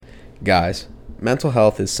Guys, mental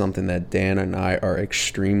health is something that Dan and I are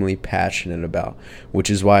extremely passionate about, which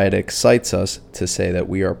is why it excites us to say that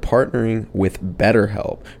we are partnering with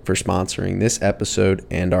BetterHelp for sponsoring this episode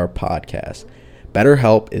and our podcast.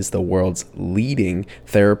 BetterHelp is the world's leading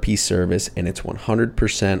therapy service, and it's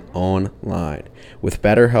 100% online. With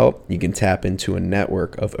BetterHelp, you can tap into a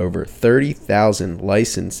network of over 30,000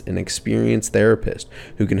 licensed and experienced therapists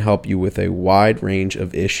who can help you with a wide range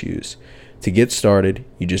of issues. To get started,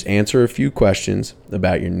 you just answer a few questions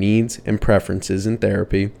about your needs and preferences in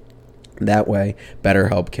therapy. That way,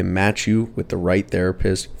 BetterHelp can match you with the right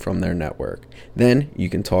therapist from their network. Then you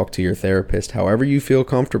can talk to your therapist however you feel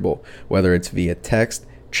comfortable, whether it's via text,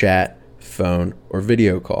 chat, phone, or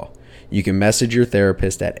video call. You can message your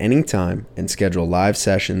therapist at any time and schedule live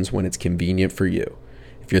sessions when it's convenient for you.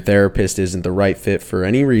 If your therapist isn't the right fit for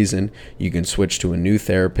any reason, you can switch to a new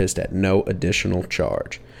therapist at no additional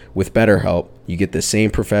charge. With BetterHelp, you get the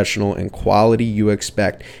same professional and quality you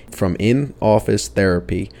expect from in-office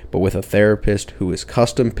therapy, but with a therapist who is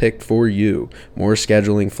custom-picked for you, more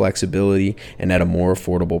scheduling flexibility, and at a more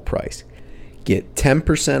affordable price. Get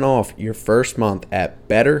 10% off your first month at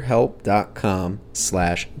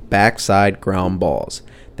betterhelp.com/backsidegroundballs.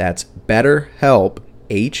 That's BetterHelp,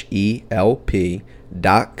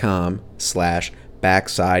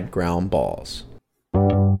 HELP.com/backsidegroundballs.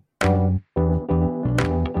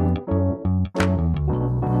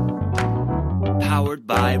 Powered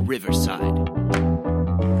by Riverside.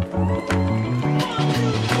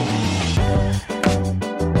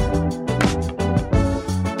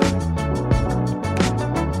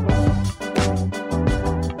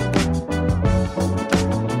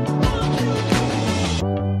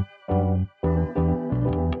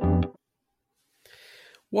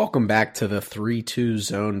 Welcome back to the 3-2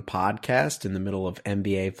 Zone podcast in the middle of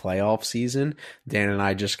NBA playoff season. Dan and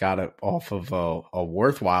I just got off of a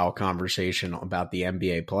worthwhile conversation about the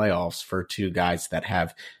NBA playoffs for two guys that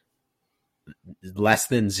have less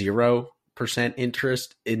than 0%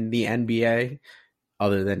 interest in the NBA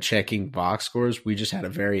other than checking box scores. We just had a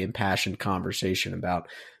very impassioned conversation about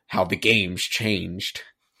how the game's changed.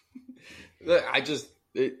 I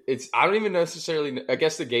don't even necessarily, I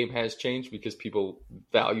guess the game has changed because people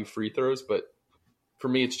value free throws, but for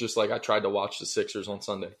me, it's just like I tried to watch the Sixers on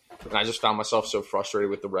Sunday, and I just found myself so frustrated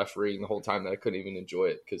with the refereeing the whole time that I couldn't even enjoy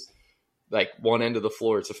it because, like, one end of the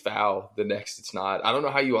floor, it's a foul, the next, it's not. I don't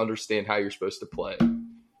know how you understand how you're supposed to play.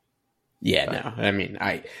 Yeah, no, I mean,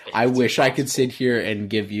 I wish I could sit here and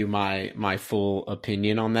give you my full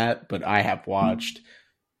opinion on that, but I have watched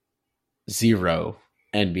 0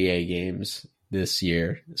 NBA games this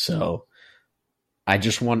year, so I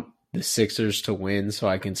just want the Sixers to win so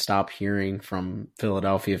I can stop hearing from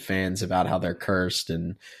Philadelphia fans about how they're cursed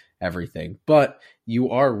and everything. But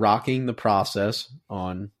you are rocking the process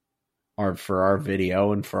for our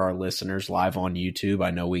video and for our listeners live on YouTube.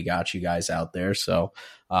 I know we got you guys out there, so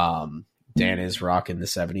Dan is rocking the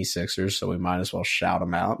 76ers, so we might as well shout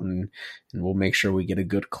them out, and we'll make sure we get a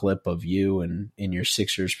good clip of you and in your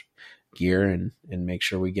Sixers gear and make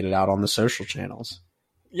sure we get it out on the social channels.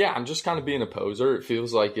 Yeah, I'm just kind of being a poser. It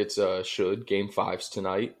feels like it's Game 5's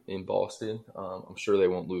tonight in Boston. I'm sure they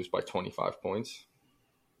won't lose by 25 points.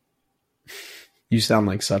 You sound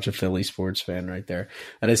like such a Philly sports fan right there.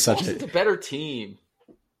 That is such Boston's a better team.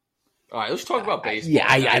 All right, let's talk about baseball. Yeah,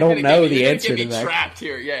 I don't know the answer to that. Trapped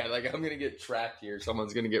here. Yeah, like I'm going to get trapped here.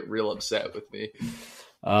 Someone's going to get real upset with me.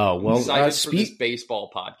 Oh, well, for this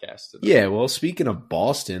baseball podcast today. Yeah, well, speaking of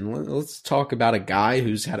Boston, let's talk about a guy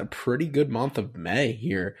who's had a pretty good month of May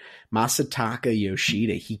here, Masataka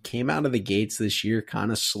Yoshida. He came out of the gates this year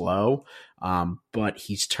kind of slow, but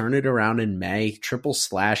he's turned it around in May, triple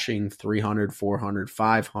slashing 300, 400,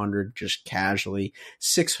 500, just casually,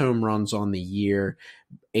 6 home runs on the year,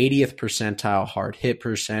 80th percentile hard hit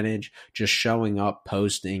percentage, just showing up,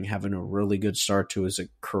 posting, having a really good start to his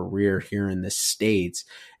career here in the States.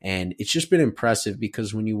 And it's just been impressive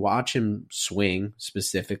because when you watch him swing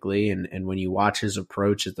specifically and when you watch his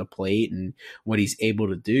approach at the plate and what he's able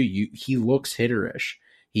to do, he looks hitterish.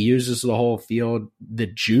 He uses the whole field. The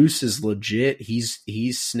juice is legit. He's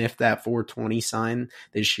sniffed that 420 sign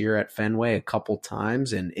this year at Fenway a couple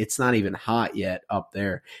times, and it's not even hot yet up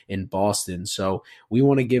there in Boston. So we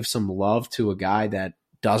want to give some love to a guy that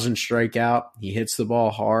doesn't strike out. He hits the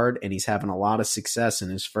ball hard, and he's having a lot of success in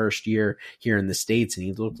his first year here in the States, and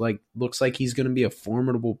he looks like he's going to be a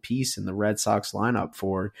formidable piece in the Red Sox lineup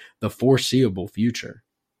for the foreseeable future.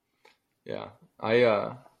 Yeah,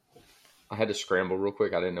 I had to scramble real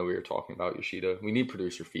quick. I didn't know we were talking about Yoshida. We need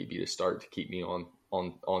producer Phoebe to start to keep me on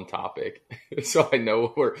on topic, so I know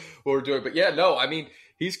what we're doing. But yeah, no, I mean,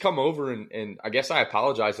 he's come over, and I guess I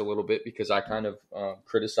apologize a little bit because I kind of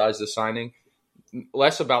criticized the signing,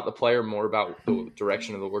 less about the player, more about the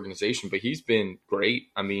direction of the organization. But he's been great.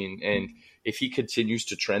 I mean, and if he continues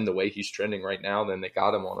to trend the way he's trending right now, then they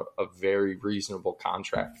got him on a very reasonable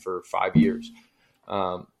contract for 5 years.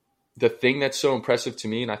 The thing that's so impressive to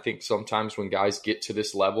me, and I think sometimes when guys get to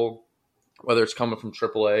this level, whether it's coming from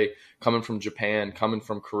AAA, coming from Japan, coming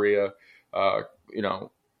from Korea,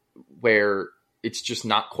 where it's just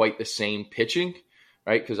not quite the same pitching,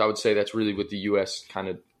 right? Because I would say that's really what the U.S. kind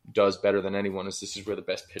of does better than anyone, is this is where the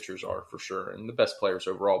best pitchers are for sure, and the best players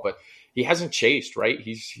overall. But he hasn't chased, right?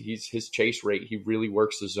 He's his chase rate, he really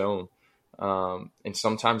works the zone. And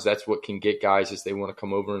sometimes that's what can get guys, is they want to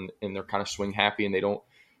come over and they're kind of swing happy, and they're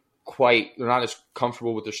not as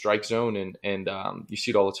comfortable with the strike zone. And you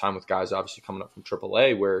see it all the time with guys obviously coming up from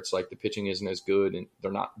AAA, where it's like the pitching isn't as good and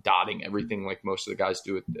they're not dotting everything like most of the guys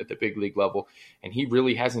do at the big league level. And he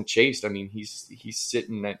really hasn't chased. I mean, he's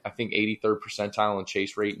sitting at, I think, 83rd percentile in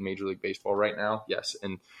chase rate in Major League Baseball right now. Yes.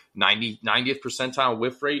 And 90th percentile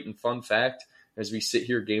whiff rate. And fun fact, as we sit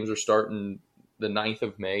here, games are starting the 9th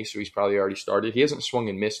of May. So he's probably already started. He hasn't swung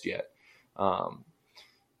and missed yet.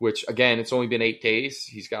 Which, again, it's only been 8 days.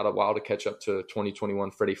 He's got a while to catch up to 2021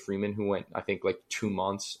 Freddie Freeman, who went, I think, like 2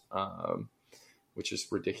 months, which is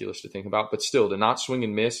ridiculous to think about. But still, to not swing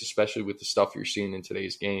and miss, especially with the stuff you're seeing in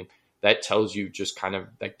today's game, that tells you just kind of,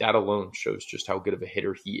 like, that alone shows just how good of a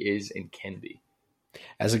hitter he is and can be.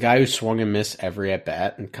 As a guy who swung and missed every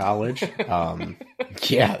at-bat in college,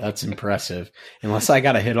 yeah, that's impressive. Unless I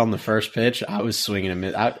got a hit on the first pitch, I was swinging and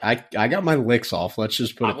miss. I got my licks off. Let's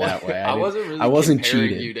just put it that way. I wasn't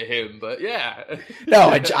comparing you to him, but yeah.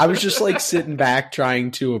 No, I was just like sitting back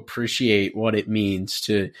trying to appreciate what it means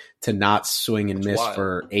to not swing and miss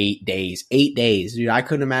for 8 days. 8 days. Dude, I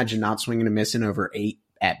couldn't imagine not swinging and missing over 8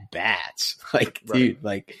 at bats, like, right. Dude,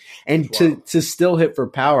 like, and to still hit for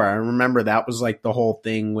power. I remember that was like the whole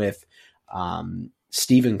thing with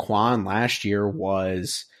Stephen Kwan last year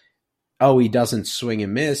was, oh, he doesn't swing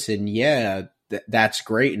and miss, and yeah, that's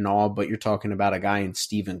great and all, but you're talking about a guy in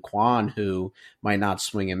Stephen Kwan who might not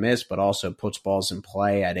swing and miss, but also puts balls in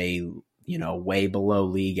play at a way below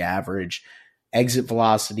league average exit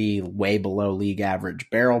velocity, way below league average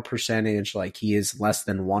barrel percentage. Like, he is less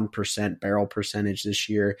than 1% barrel percentage this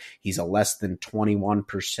year. He's a less than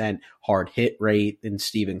 21% hard hit rate in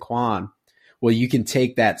Stephen Kwan. Well, you can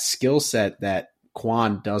take that skill set that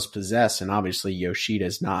Kwan does possess, and obviously Yoshida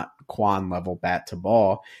not Kwan level bat to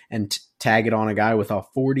ball, and tag it on a guy with a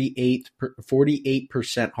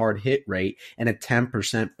 48% hard hit rate and a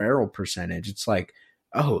 10% barrel percentage. It's like,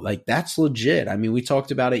 oh, like, that's legit. I mean, we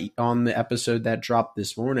talked about it on the episode that dropped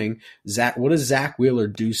this morning. What does Zach Wheeler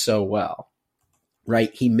do so well?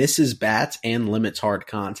 Right? He misses bats and limits hard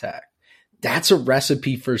contact. That's a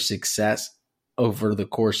recipe for success over the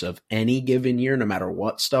course of any given year, no matter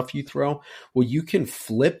what stuff you throw. Well, you can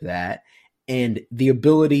flip that, and the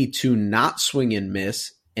ability to not swing and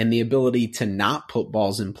miss and the ability to not put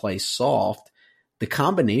balls in play soft, the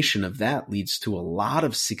combination of that leads to a lot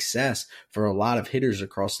of success for a lot of hitters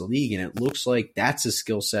across the league. And it looks like that's a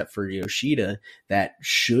skill set for Yoshida that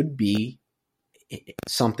should be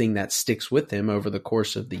something that sticks with him over the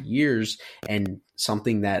course of the years, and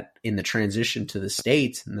something that in the transition to the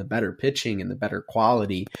States and the better pitching and the better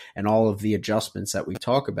quality and all of the adjustments that we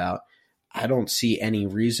talk about, I don't see any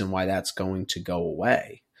reason why that's going to go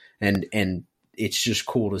away. And it's just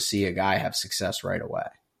cool to see a guy have success right away.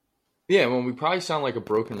 Yeah, well, we probably sound like a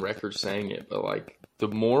broken record saying it, but like, the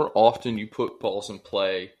more often you put balls in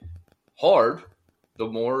play hard, the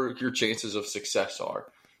more your chances of success are.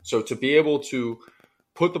 So to be able to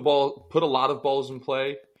put a lot of balls in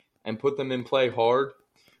play and put them in play hard,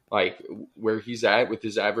 like where he's at with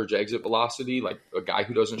his average exit velocity, like a guy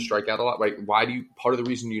who doesn't strike out a lot, right? Part of the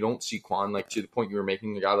reason you don't see Kwan, like to the point you were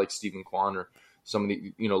making, a guy like Stephen Kwan or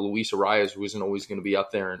somebody, Luis Arias, who isn't always going to be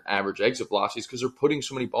up there in average exit velocities, because they're putting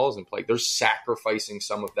so many balls in play. They're sacrificing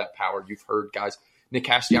some of that power. You've heard guys, Nick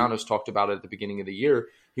Castellanos talked about it at the beginning of the year.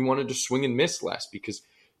 He wanted to swing and miss less because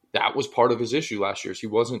that was part of his issue last year. He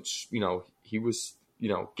wasn't, he was,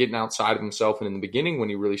 getting outside of himself. And in the beginning, when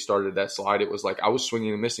he really started that slide, it was like, I was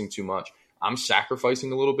swinging and missing too much. I'm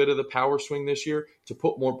sacrificing a little bit of the power swing this year to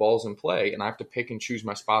put more balls in play, and I have to pick and choose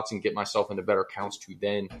my spots and get myself into better counts to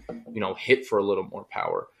then, hit for a little more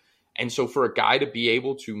power. And so for a guy to be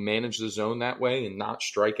able to manage the zone that way and not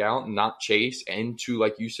strike out and not chase, and to,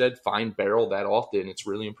 like you said, find barrel that often, it's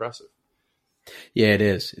really impressive. Yeah, it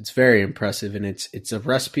is. It's very impressive, and it's a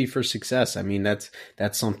recipe for success. I mean, that's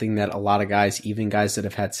something that a lot of guys, even guys that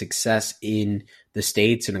have had success in the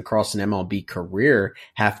States and across an MLB career,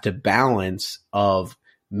 have to balance of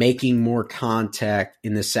making more contact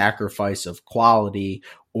in the sacrifice of quality,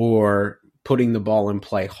 or putting the ball in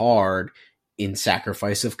play hard in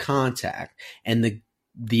sacrifice of contact. And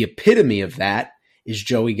the epitome of that is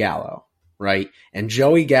Joey Gallo, right? And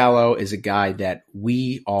Joey Gallo is a guy that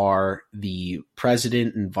we are the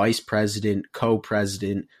president and vice president,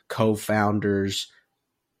 co-president, co-founders,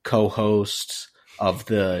 co-hosts of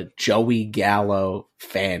the Joey Gallo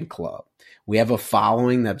fan club. We have a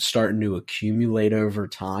following that's starting to accumulate over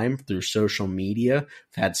time through social media.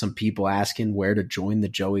 I've had some people asking where to join the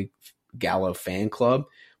Joey Gallo fan club.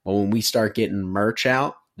 Well, when we start getting merch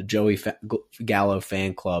out, the Joey Gallo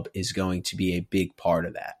fan club is going to be a big part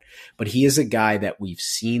of that. But he is a guy that we've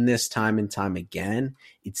seen this time and time again.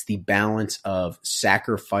 It's the balance of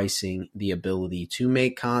sacrificing the ability to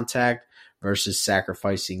make contact versus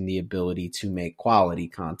sacrificing the ability to make quality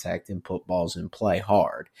contact and put balls in play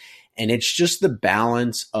hard. And it's just the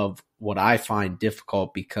balance of what I find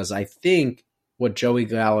difficult, because I think what Joey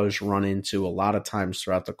Gallo's run into a lot of times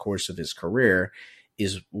throughout the course of his career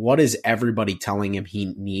is, what is everybody telling him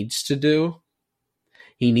he needs to do?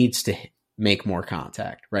 He needs to make more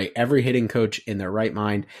contact, right? Every hitting coach in their right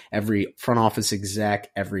mind, every front office exec,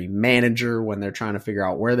 every manager, when they're trying to figure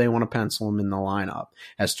out where they want to pencil him in the lineup,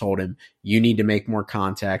 has told him, you need to make more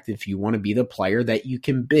contact if you want to be the player that you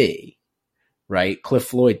can be, right? Cliff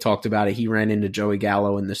Floyd talked about it. He ran into Joey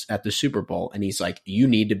Gallo at the Super Bowl, and he's like, you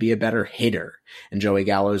need to be a better hitter. And Joey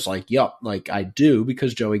Gallo's like, yup, like I do,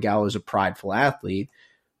 because Joey Gallo is a prideful athlete.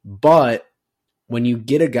 But when you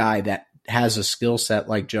get a guy that has a skill set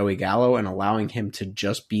like Joey Gallo, and allowing him to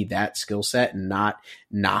just be that skill set and not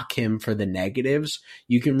knock him for the negatives,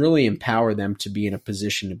 you can really empower them to be in a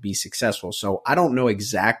position to be successful. So I don't know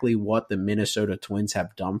exactly what the Minnesota Twins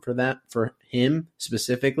have done for him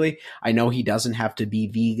specifically. I know he doesn't have to be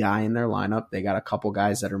the guy in their lineup. They got a couple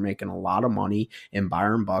guys that are making a lot of money in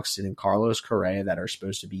Byron Buxton and Carlos Correa that are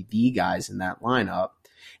supposed to be the guys in that lineup.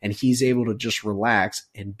 And he's able to just relax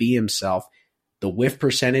and be himself. The whiff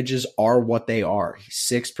percentages are what they are.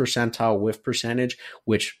 6th percentile whiff percentage,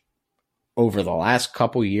 which over the last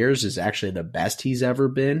couple years is actually the best he's ever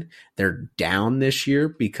been. They're down this year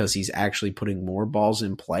because he's actually putting more balls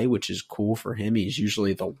in play, which is cool for him. He's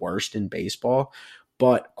usually the worst in baseball,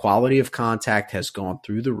 but quality of contact has gone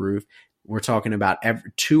through the roof. We're talking about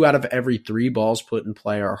 2 out of every 3 balls put in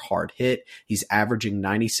play are hard hit. He's averaging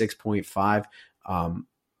 96.5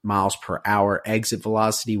 miles per hour exit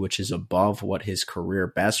velocity, which is above what his career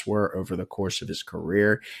bests were over the course of his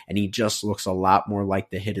career. And he just looks a lot more like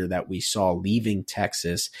the hitter that we saw leaving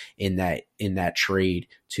Texas in that trade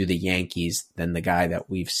to the Yankees than the guy that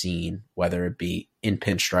we've seen, whether it be in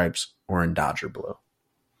pinstripes or in Dodger blue.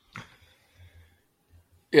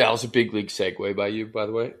 Yeah, it was a big league segue by you, by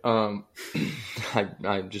the way.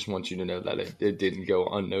 I just want you to know that it didn't go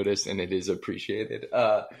unnoticed, and it is appreciated.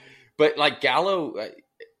 But like Gallo,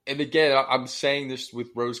 and again, I'm saying this with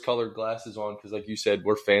rose-colored glasses on because, like you said,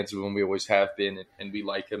 we're fans of him. We always have been, and we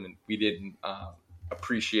like him. And we didn't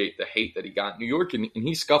appreciate the hate that he got in New York, and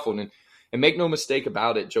he scuffled. And make no mistake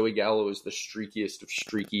about it, Joey Gallo is the streakiest of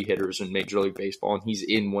streaky hitters in Major League Baseball, and he's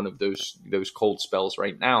in one of those cold spells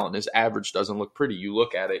right now. And his average doesn't look pretty. You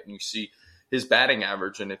look at it and you see his batting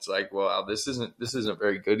average, and it's like, wow, this isn't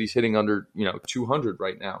very good. He's hitting under 200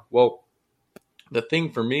 right now. Well, the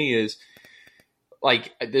thing for me is,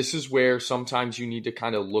 like, this is where sometimes you need to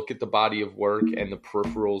kind of look at the body of work, and the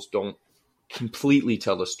peripherals don't completely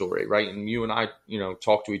tell the story, right? And you and I,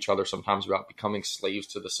 talk to each other sometimes about becoming slaves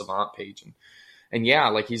to the Savant page. And yeah,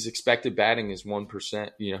 like his expected batting is 1%.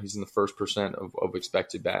 He's in the first percent of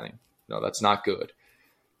expected batting. No, that's not good.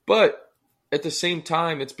 But at the same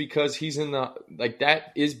time, it's because he's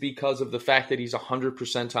that is because of the fact that he's 100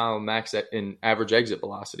 percentile max in average exit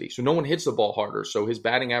velocity. So no one hits the ball harder. So his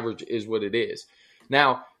batting average is what it is.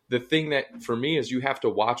 Now, the thing that for me is you have to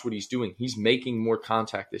watch what he's doing. He's making more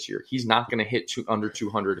contact this year. He's not going to hit under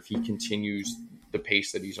 200 if he continues the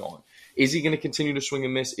pace that he's on. Is he going to continue to swing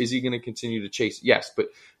and miss? Is he going to continue to chase? Yes. But,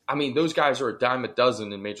 I mean, those guys are a dime a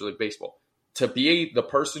dozen in Major League Baseball. To be the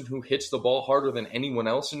person who hits the ball harder than anyone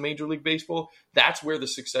else in Major League Baseball, that's where the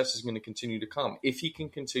success is going to continue to come. If he can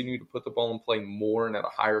continue to put the ball in play more and at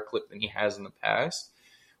a higher clip than he has in the past,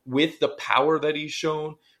 with the power that he's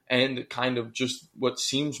shown, and kind of just what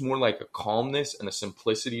seems more like a calmness and a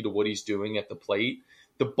simplicity to what he's doing at the plate.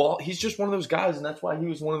 The ball, he's just one of those guys, and that's why he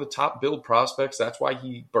was one of the top billed prospects. That's why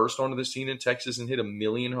he burst onto the scene in Texas and hit 1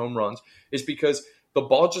 million home runs, is because The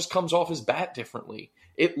ball just comes off his bat differently.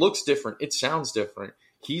 It looks different. It sounds different.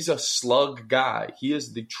 He's a slug guy. He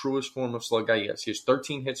is the truest form of slug guy. Yes, he has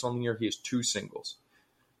 13 hits on the year. He has 2 singles.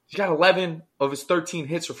 He's got 11 of his 13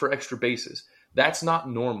 hits are for extra bases. That's not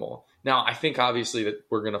normal. Now, I think obviously that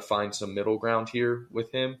we're going to find some middle ground here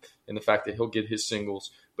with him and the fact that he'll get his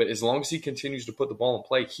singles. But as long as he continues to put the ball in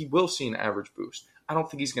play, he will see an average boost. I don't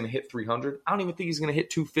think he's going to hit 300. I don't even think he's going to hit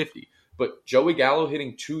 250. But Joey Gallo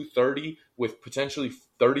hitting 230 with potentially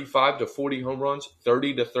 35 to 40 home runs,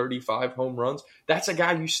 30 to 35 home runs, that's a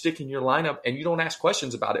guy you stick in your lineup and you don't ask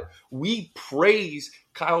questions about it. We praise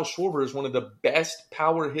Kyle Schwarber as one of the best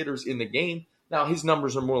power hitters in the game. Now, his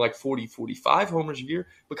numbers are more like 40, 45 homers a year,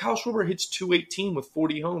 but Kyle Schwarber hits 218 with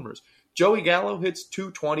 40 homers. Joey Gallo hits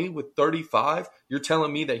 220 with 35. You're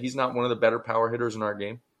telling me that he's not one of the better power hitters in our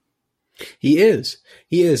game? He is.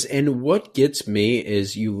 He is. And what gets me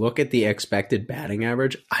is you look at the expected batting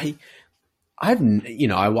average. I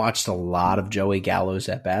watched a lot of Joey Gallo's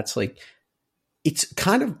at bats. Like, it's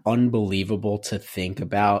kind of unbelievable to think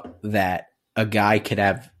about that a guy could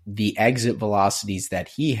have the exit velocities that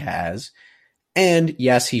he has. And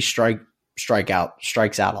yes, he strikes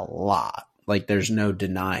out a lot. Like, there's no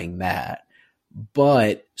denying that.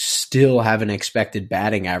 But still have an expected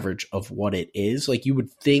batting average of what it is. Like, you would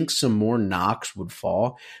think some more knocks would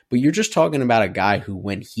fall, but you're just talking about a guy who,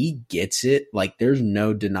 when he gets it, like, there's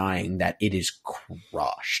no denying that it is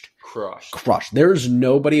crushed. There's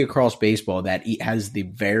nobody across baseball that has the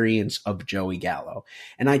variance of Joey Gallo.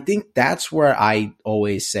 And I think that's where I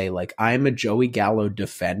always say, like, I'm a Joey Gallo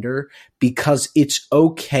defender because it's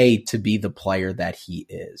okay to be the player that he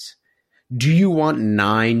is. Do you want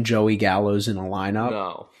 9 Joey Gallos in a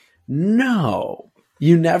lineup? No,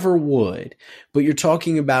 you never would. But you're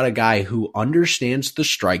talking about a guy who understands the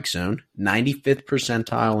strike zone, 95th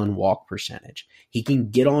percentile in walk percentage. He can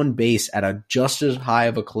get on base at a just as high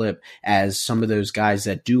of a clip as some of those guys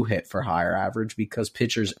that do hit for higher average because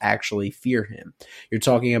pitchers actually fear him. You're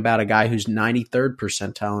talking about a guy who's 93rd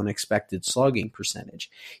percentile in expected slugging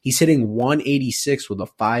percentage. He's hitting 186 with a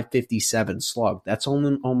 557 slug. That's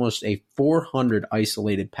only almost a 400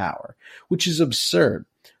 isolated power, which is absurd.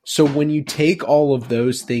 So when you take all of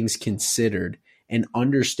those things considered and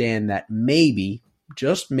understand that maybe,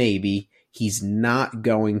 just maybe, he's not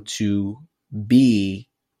going to be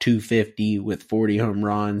 250 with 40 home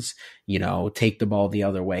runs, take the ball the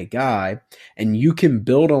other way guy, and you can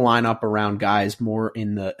build a lineup around guys more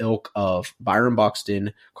in the ilk of Byron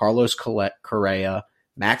Buxton, Carlos Correa,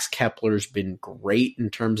 Max Kepler's been great in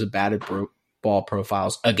terms of batted ball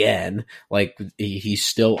profiles again. Like, he's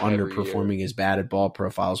still underperforming his batted ball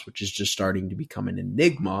profiles, which is just starting to become an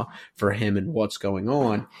enigma for him and what's going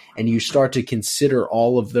on. And you start to consider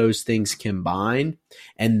all of those things combined,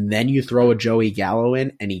 and then you throw a Joey Gallo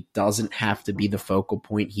in, and he doesn't have to be the focal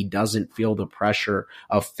point. He doesn't feel the pressure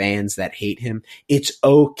of fans that hate him. It's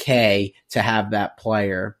okay to have that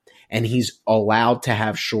player, and he's allowed to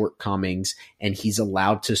have shortcomings, and he's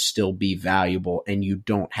allowed to still be valuable, and you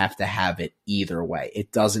don't have to have it either way.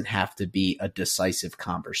 It doesn't have to be a decisive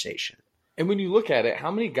conversation. And when you look at it, how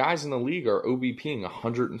many guys in the league are OBPing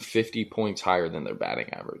 150 points higher than their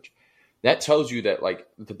batting average? That tells you that, like,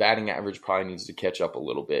 the batting average probably needs to catch up a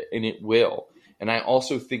little bit, and it will. And I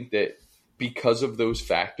also think that because of those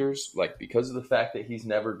factors, like because of the fact that he's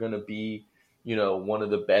never going to be one of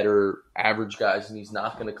the better average guys, and he's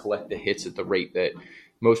not going to collect the hits at the rate that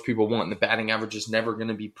most people want. And the batting average is never going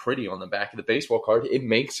to be pretty on the back of the baseball card. It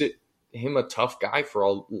makes him a tough guy for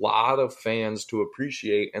a lot of fans to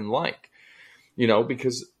appreciate and like,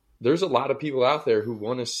 because there's a lot of people out there who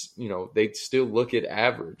want to, they still look at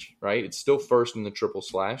average, right? It's still first in the triple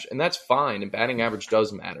slash, and that's fine. And batting average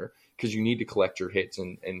does matter because you need to collect your hits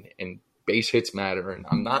and base hits matter. And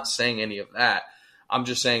I'm not saying any of that. I'm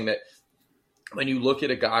just saying that when you look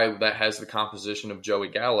at a guy that has the composition of Joey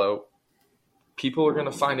Gallo, people are going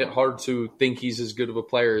to find it hard to think he's as good of a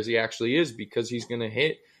player as he actually is because he's going to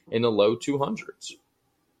hit in the low 200s.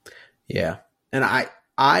 Yeah. And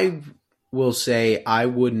I will say I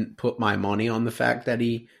wouldn't put my money on the fact that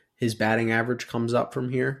his batting average comes up from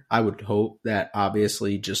here. I would hope that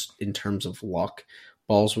obviously just in terms of luck,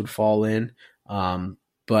 balls would fall in.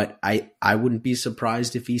 But I wouldn't be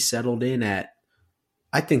surprised if he settled in at,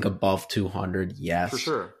 I think, above 200, yes. For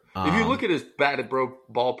sure. If you look at his batted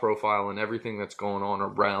ball profile and everything that's going on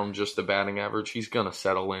around just the batting average, he's going to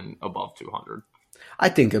settle in above 200. I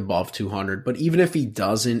think above 200, but even if he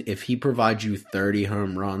doesn't, if he provides you 30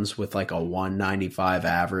 home runs with like a 195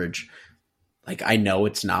 average, like, I know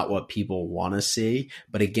it's not what people want to see,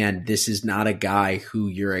 but again, this is not a guy who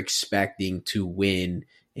you're expecting to win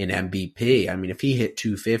in MVP. I mean, if he hit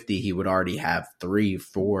 250, he would already have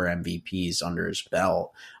 3-4 MVPs under his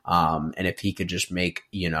belt. And if he could just make,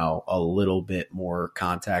 a little bit more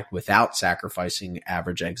contact without sacrificing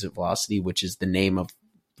average exit velocity, which is the name of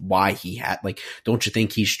why he had, don't you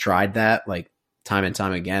think he's tried that? Time and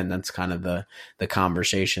time again, that's kind of the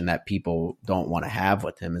conversation that people don't want to have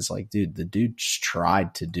with him is dude, the dude just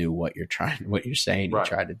tried to do what you're saying Right. he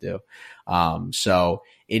tried to do. So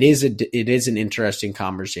it is an interesting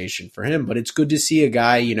conversation for him, but it's good to see a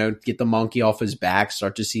guy, get the monkey off his back,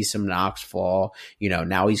 start to see some knocks fall.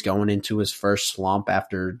 Now he's going into his first slump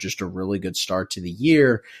after just a really good start to the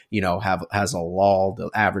year, has a lull, the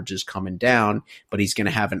average is coming down, but he's going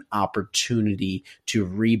to have an opportunity to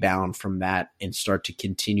rebound from that and start to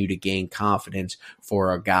continue to gain confidence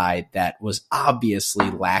for a guy that was obviously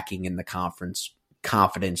lacking in the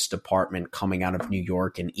confidence department coming out of New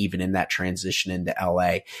York. And even in that transition into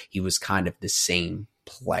LA, he was kind of the same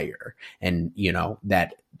player. And,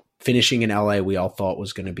 that finishing in LA, we all thought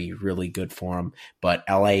was going to be really good for him, but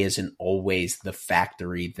LA isn't always the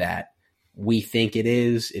factory that we think it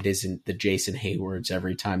is. It isn't the Jason Haywards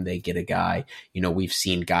every time they get a guy. We've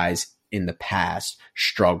seen guys in the past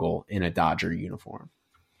struggle in a Dodger uniform.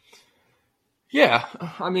 Yeah.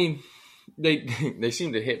 I mean, they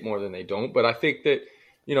seem to hit more than they don't, but I think that,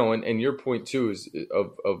 and your point too is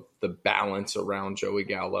of the balance around Joey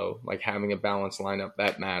Gallo, having a balanced lineup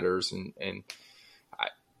that matters. And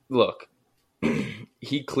look,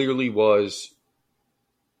 he clearly was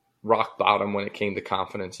rock bottom when it came to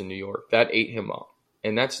confidence in New York. That ate him up.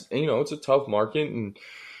 And that's, it's a tough market. And,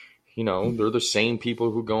 they're the same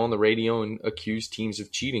people who go on the radio and accuse teams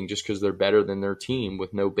of cheating just because they're better than their team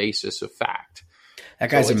with no basis of fact. That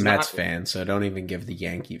guy's a Mets fan, so don't even give the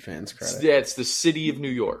Yankee fans credit. Yeah, it's the city of New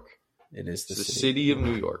York. It is the city of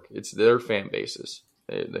New York. It's their fan bases.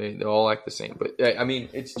 They all act the same. But I mean,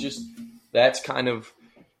 it's just that's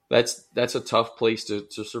a tough place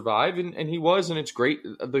to survive, and he was, and it's great.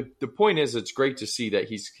 The point is, it's great to see that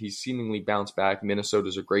he's seemingly bounced back.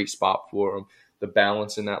 Minnesota's a great spot for him. The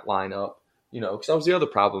balance in that lineup, because that was the other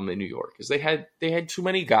problem in New York is they had too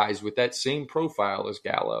many guys with that same profile as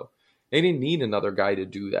Gallo. They didn't need another guy to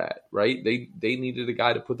do that, right? They needed a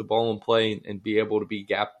guy to put the ball in play and be able to be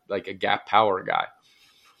a gap power guy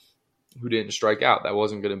who didn't strike out. That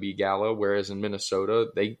wasn't going to be Gallo. Whereas in Minnesota,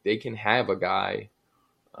 they can have a guy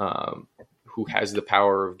who has the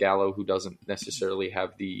power of Gallo, who doesn't necessarily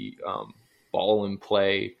have the ball in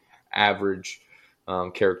play average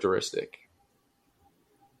characteristic.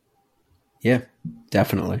 Yeah,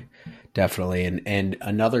 definitely. And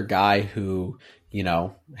another guy who,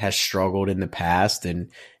 has struggled in the past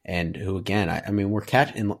and who, again, I mean, we're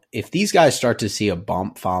catching, if these guys start to see a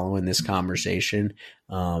bump following this conversation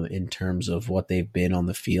in terms of what they've been on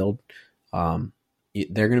the field,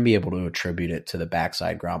 they're going to be able to attribute it to the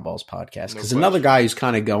Backside Ground Balls podcast. Because another guy who's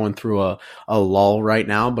kind of going through a lull right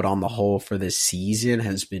now, but on the whole for this season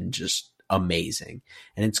has been just amazing.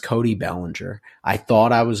 And it's Cody Bellinger. I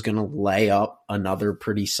thought I was going to lay up another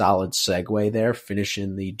pretty solid segue there,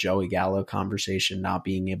 finishing the Joey Gallo conversation, not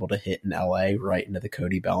being able to hit in LA right into the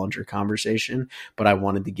Cody Bellinger conversation. But I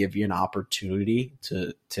wanted to give you an opportunity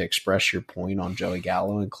to express your point on Joey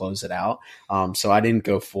Gallo and close it out. So I didn't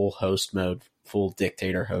go full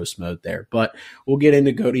dictator host mode there, but we'll get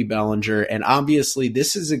into Cody Bellinger. And obviously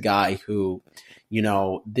this is a guy who,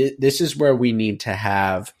 this is where we need to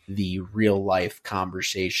have the real life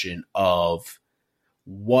conversation of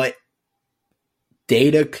what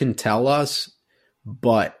data can tell us,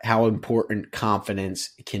 but how important confidence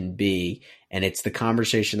can be. And it's the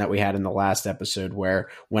conversation that we had in the last episode where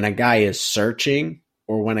when a guy is searching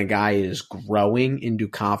or when a guy is growing into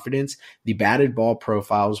confidence, the batted ball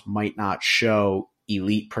profiles might not show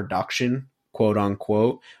elite production, quote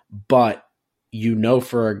unquote, but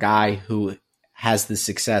for a guy who has the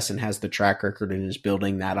success and has the track record and is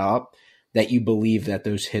building that up, that you believe that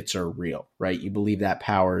those hits are real, right? You believe that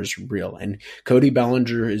power is real. And Cody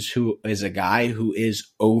Bellinger is a guy who is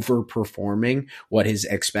overperforming what his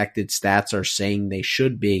expected stats are saying they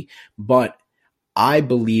should be. But I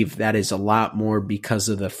believe that is a lot more because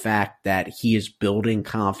of the fact that he is building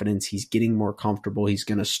confidence. He's getting more comfortable. He's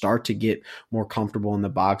going to start to get more comfortable in the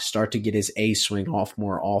box, start to get his A swing off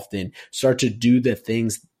more often, start to do the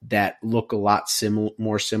things that look a lot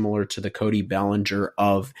more similar to the Cody Bellinger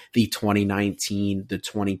of the 2019, the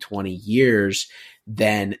 2020 years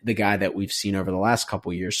than the guy that we've seen over the last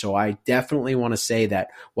couple of years. So I definitely want to say that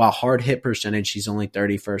while hard hit percentage, he's only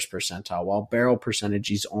 31st percentile, while barrel percentage,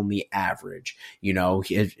 he's only average,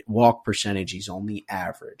 his walk percentage, he's only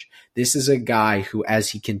average. This is a guy who, as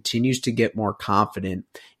he continues to get more confident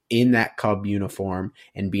in that Cub uniform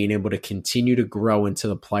and being able to continue to grow into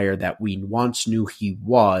the player that we once knew he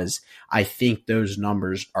was, I think those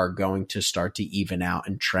numbers are going to start to even out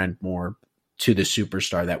and trend more to the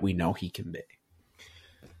superstar that we know he can be.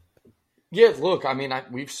 Yeah, look, I mean,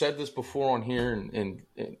 we've said this before on here, and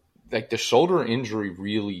like the shoulder injury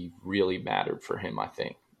really, really mattered for him, I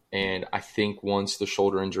think. And I think once the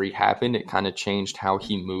shoulder injury happened, it kind of changed how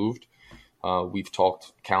he moved. We've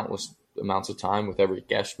talked countless amounts of time with every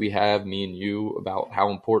guest we have, me and you, about how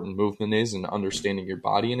important movement is and understanding your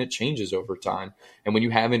body, and it changes over time. And when you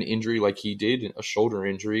have an injury like he did, a shoulder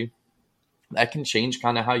injury, that can change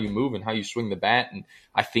kind of how you move and how you swing the bat. And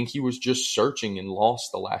I think he was just searching and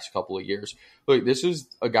lost the last couple of years. Look, this is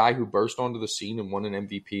a guy who burst onto the scene and won an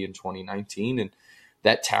MVP in 2019. And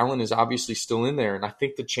that talent is obviously still in there. And I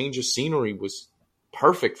think the change of scenery was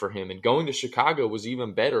perfect for him. And going to Chicago was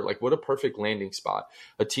even better. Like, what a perfect landing spot.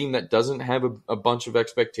 A team that doesn't have a bunch of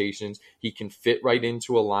expectations. He can fit right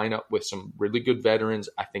into a lineup with some really good veterans.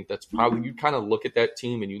 I think that's probably, you kind of look at that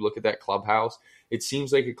team and you look at that clubhouse. It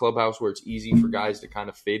seems like a clubhouse where it's easy for guys to kind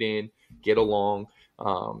of fit in, get along.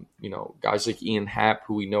 Guys like Ian Happ,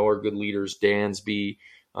 who we know are good leaders, Dansby,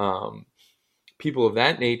 people of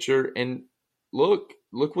that nature. And look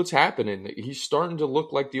what's happening. He's starting to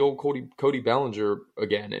look like the old Cody Bellinger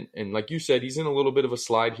again. And like you said, he's in a little bit of a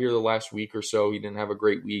slide here the last week or so. He didn't have a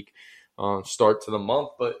great week start to the month,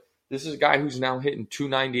 but this is a guy who's now hitting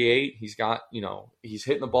 298. He's got, he's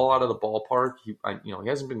hitting the ball out of the ballpark. He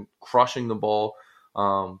hasn't been crushing the ball,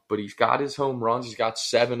 but he's got his home runs. He's got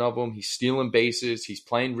 7 of them. He's stealing bases. He's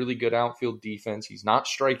playing really good outfield defense. He's not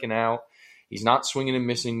striking out. He's not swinging and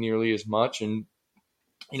missing nearly as much. And,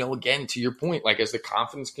 again, to your point, like as the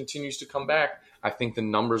confidence continues to come back, I think the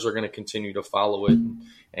numbers are going to continue to follow it.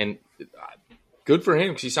 And good for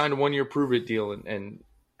him because he signed a 1-year prove-it deal. And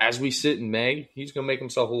as we sit in May, he's going to make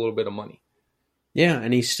himself a little bit of money. Yeah,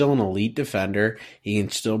 and he's still an elite defender. He can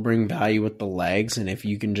still bring value with the legs, and if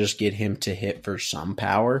you can just get him to hit for some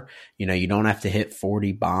power, you don't have to hit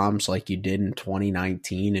 40 bombs like you did in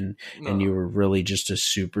 2019, and you were really just a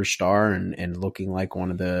superstar and looking like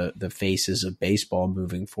one of the faces of baseball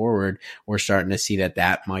moving forward. We're starting to see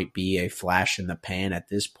that might be a flash in the pan at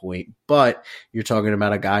this point, but you're talking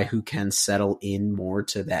about a guy who can settle in more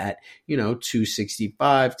to that,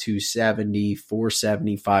 265, 270,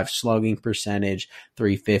 475 slugging percentage,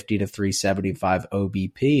 350 to 375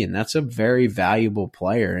 OBP. And that's a very valuable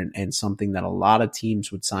player and something that a lot of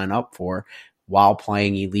teams would sign up for while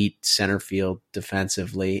playing elite center field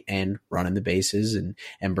defensively and running the bases and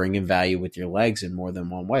bringing value with your legs in more than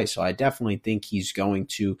one way. So I definitely think he's going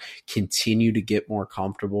to continue to get more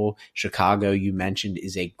comfortable. Chicago, you mentioned,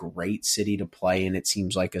 is a great city to play in. It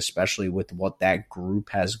seems like, especially with what that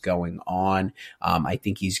group has going on, I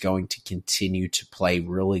think he's going to continue to play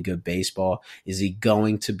really good baseball. Is he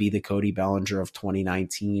going to be the Cody Bellinger of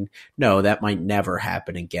 2019? No, that might never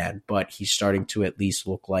happen again, but he's starting to at least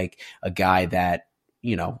look like a guy that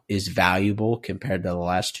is valuable compared to the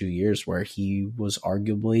last 2 years where he was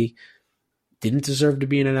arguably didn't deserve to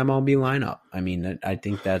be in an MLB lineup. I mean, I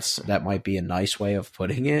think that might be a nice way of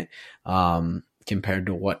putting it compared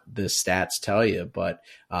to what the stats tell you. But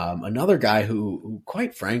another guy who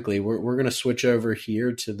quite frankly, we're going to switch over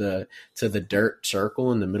here to the dirt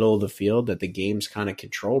circle in the middle of the field that the game's kind of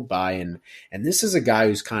controlled by. And this is a guy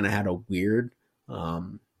who's kind of had a weird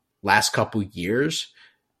last couple years.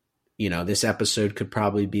 This episode could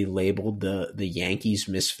probably be labeled the Yankees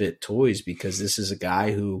misfit toys because this is a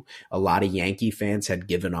guy who a lot of Yankee fans had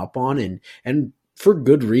given up on and for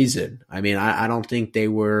good reason. I mean, I don't think there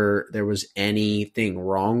was anything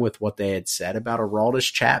wrong with what they had said about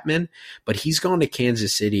Aroldis Chapman, but he's gone to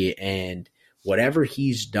Kansas City and whatever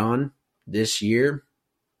he's done this year,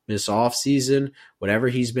 this offseason, whatever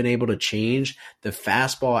he's been able to change, the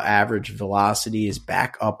fastball average velocity is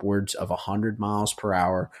back upwards of 100 miles per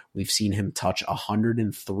hour. We've seen him touch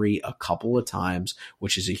 103 a couple of times,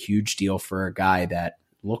 which is a huge deal for a guy that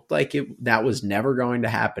looked like that was never going to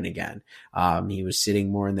happen again. He was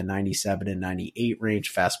sitting more in the 97 and 98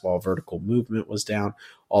 range. Fastball vertical movement was down,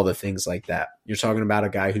 all the things like that. You're talking about a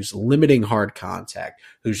guy who's limiting hard contact,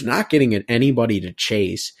 who's not getting anybody to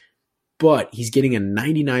chase, but he's getting a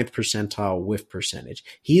 99th percentile whiff percentage.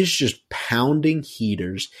 He is just pounding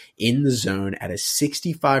heaters in the zone at a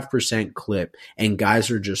 65% clip, and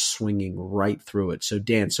guys are just swinging right through it. So,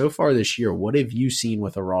 Dan, so far this year, what have you seen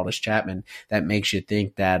with Aroldis Chapman that makes you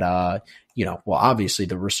think that, obviously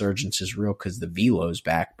the resurgence is real because the velo's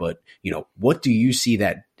back, but, what do you see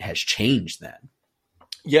that has changed then?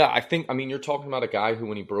 Yeah, you're talking about a guy who,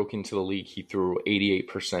 when he broke into the league, he threw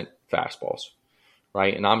 88% fastballs.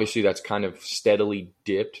 right? And obviously that's kind of steadily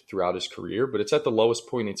dipped throughout his career, but it's at the lowest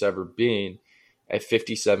point it's ever been at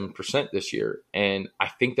 57% this year. And I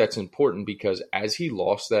think that's important because as he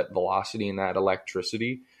lost that velocity and that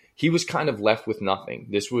electricity, he was kind of left with nothing.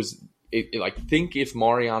 This was like, think if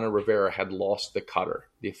Mariano Rivera had lost the cutter,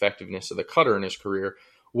 the effectiveness of the cutter in his career,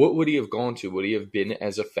 what would he have gone to? Would he have been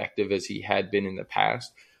as effective as he had been in the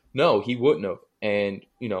past? No, he wouldn't have. And,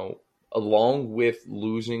 along with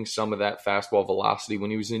losing some of that fastball velocity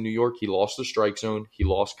when he was in New York, he lost the strike zone, he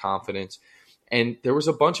lost confidence, and there was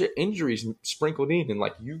a bunch of injuries sprinkled in. And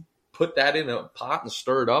like, you put that in a pot and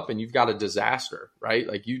stir it up, and you've got a disaster, right?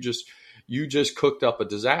 Like you just cooked up a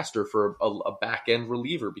disaster for a back end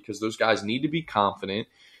reliever, because those guys need to be confident.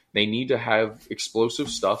 They need to have explosive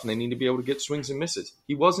stuff, and they need to be able to get swings and misses.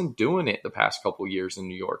 He wasn't doing it the past couple of years in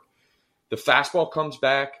New York. The fastball comes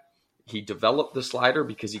back. He developed the slider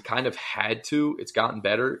because he kind of had to. It's gotten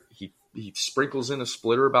better. He sprinkles in a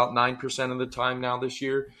splitter about 9% of the time now this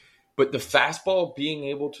year. But the fastball, being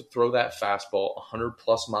able to throw that fastball 100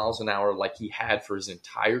 plus miles an hour like he had for his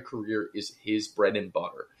entire career, is his bread and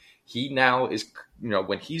butter. He now is,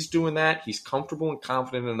 when he's doing that, he's comfortable and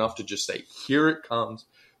confident enough to just say, here it comes.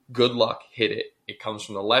 Good luck, hit it. It comes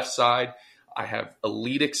from the left side. I have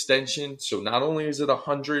elite extension, so not only is it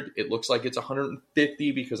 100, it looks like it's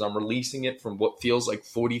 150 because I'm releasing it from what feels like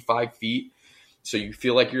 45 feet. So you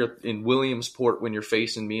feel like you're in Williamsport when you're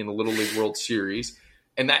facing me in the Little League World Series,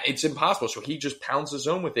 and that it's impossible. So he just pounds the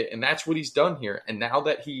zone with it, and that's what he's done here. And now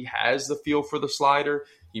that he has the feel for the slider,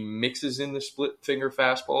 he mixes in the split finger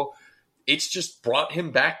fastball. It's just brought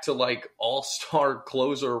him back to like all-star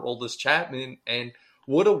closer Aroldis Chapman, and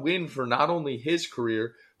what a win for not only his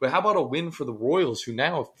career, but how about a win for the Royals, who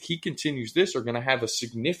now, if he continues this, are going to have a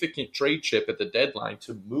significant trade chip at the deadline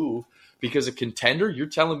to move, because a contender, you're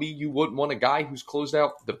telling me you wouldn't want a guy who's closed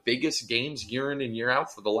out the biggest games year in and year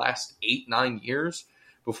out for the last 8-9 years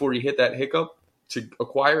before you hit that hiccup, to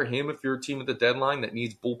acquire him if you're a team at the deadline that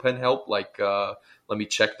needs bullpen help, like, let me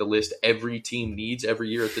check the list, every team needs every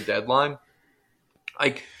year at the deadline.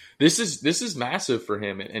 Like, this is massive for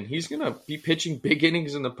him, and he's going to be pitching big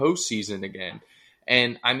innings in the postseason again.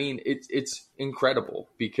 And I mean, it's incredible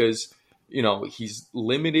because, he's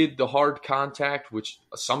limited the hard contact, which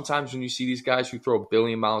sometimes when you see these guys who throw 1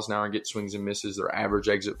 billion miles an hour and get swings and misses, their average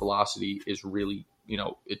exit velocity is really,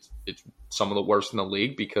 it's some of the worst in the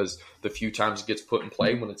league, because the few times it gets put in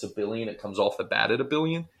play when it's 1 billion, it comes off the bat at 1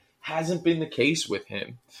 billion. Hasn't been the case with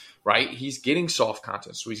him, right? He's getting soft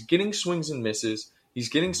content. So he's getting swings and misses. He's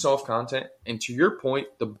getting soft content. And to your point,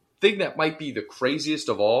 the thing that might be the craziest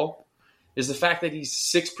of all is the fact that he's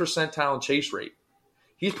 6th percentile in chase rate.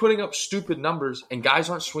 He's putting up stupid numbers, and guys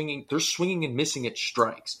aren't swinging. They're swinging and missing at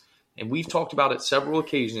strikes. And we've talked about it several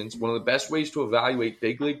occasions. One of the best ways to evaluate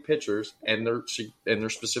big league pitchers and their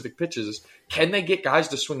specific pitches is, can they get guys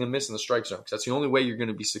to swing and miss in the strike zone? Because that's the only way you're going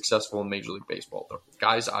to be successful in Major League Baseball. The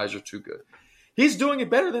guys' eyes are too good. He's doing it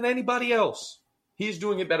better than anybody else. He's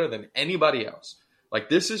doing it better than anybody else. Like,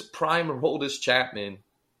 this is prime Aroldis Chapman,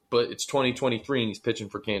 but it's 2023 and he's pitching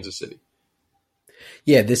for Kansas City.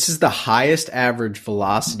 Yeah, this is the highest average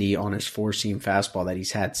velocity on his four-seam fastball that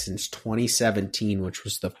he's had since 2017, which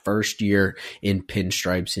was the first year in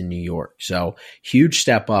pinstripes in New York. So huge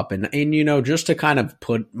step up. And just to kind of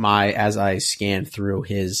put as I scan through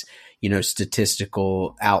his,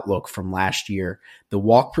 statistical outlook from last year, the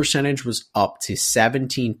walk percentage was up to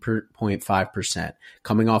 17.5%,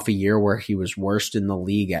 coming off a year where he was worst in the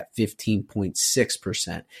league at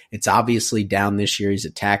 15.6%. It's obviously down this year. He's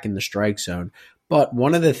attacking the strike zone. But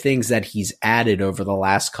one of the things that he's added over the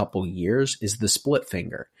last couple years is the split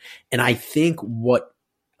finger. And I think what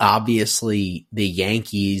obviously the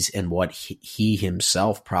Yankees and what he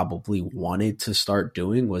himself probably wanted to start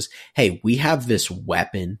doing was, hey, we have this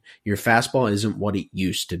weapon. Your fastball isn't what it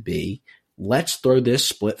used to be. Let's throw this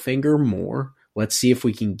split finger more. Let's see if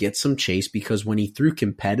we can get some chase, because when he threw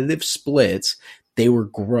competitive splits, they were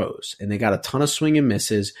gross and they got a ton of swing and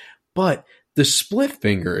misses. But the split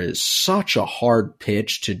finger is such a hard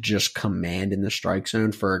pitch to just command in the strike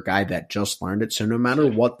zone for a guy that just learned it. So no matter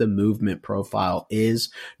what the movement profile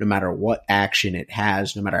is, no matter what action it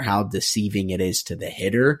has, no matter how deceiving it is to the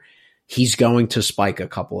hitter, he's going to spike a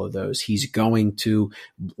couple of those. He's going to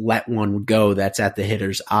let one go that's at the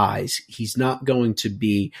hitter's eyes. He's not going to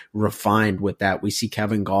be refined with that. We see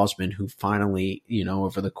Kevin Gausman, who finally,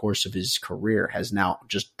 over the course of his career has now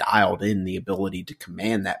just dialed in the ability to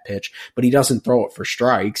command that pitch, but he doesn't throw it for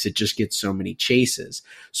strikes. It just gets so many chases.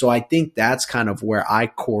 So I think that's kind of where I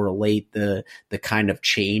correlate the kind of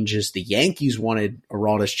changes. The Yankees wanted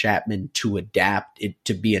Aroldis Chapman to adapt it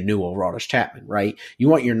to be a new Aroldis Chapman, right? You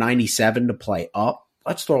want your 97 7 to play up.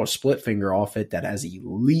 Let's throw a split finger off it that has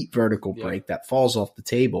elite vertical break that falls off the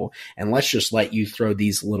table. And let's just let you throw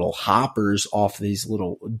these little hoppers off these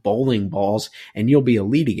little bowling balls and you'll be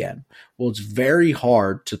elite again. Well, it's very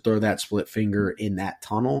hard to throw that split finger in that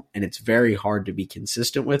tunnel, and it's very hard to be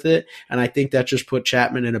consistent with it. And I think that just put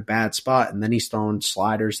Chapman in a bad spot. And then he's throwing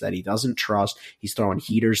sliders that he doesn't trust. He's throwing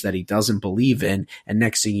heaters that he doesn't believe in. And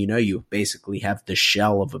next thing you know, you basically have the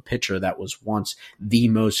shell of a pitcher that was once the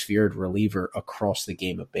most feared reliever across the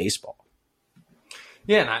game of baseball.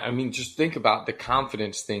 Yeah, and I mean, just think about the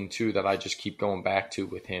confidence thing too that I just keep going back to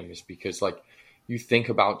with him, is because like you think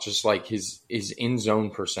about just like his in zone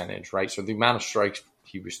percentage, right? So the amount of strikes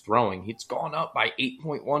he was throwing, it's gone up by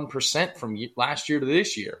 8.1% from last year to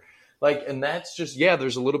this year. Like, and that's just, yeah,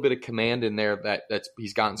 there's a little bit of command in there that's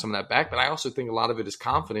he's gotten some of that back, but I also think a lot of it is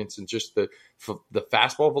confidence and just the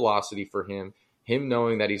fastball velocity for him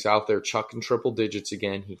knowing that he's out there chucking triple digits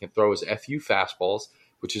again. He can throw his FU fastballs,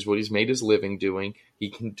 which is what he's made his living doing. He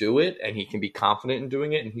can do it, and he can be confident in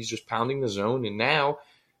doing it, and he's just pounding the zone. And now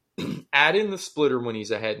add in the splitter when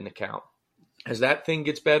he's ahead in the count. As that thing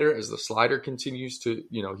gets better, as the slider continues to,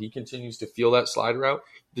 he continues to feel that slider out,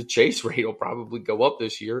 the chase rate will probably go up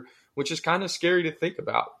this year, which is kind of scary to think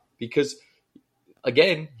about because,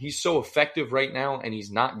 again, he's so effective right now and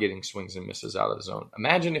he's not getting swings and misses out of the zone.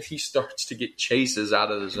 Imagine if he starts to get chases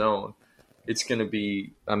out of the zone. It's going to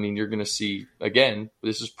be, I mean, you're going to see, again,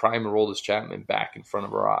 this is prime Aroldis Chapman back in front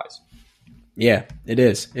of our eyes. Yeah, it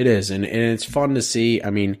is. It is. And it's fun to see. I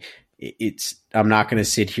mean, I'm not going to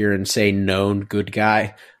sit here and say known good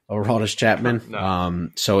guy, Aroldis Chapman. No.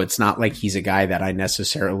 So it's not like he's a guy that I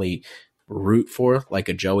necessarily root for, like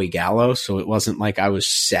a Joey Gallo. So it wasn't like I was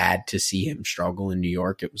sad to see him struggle in New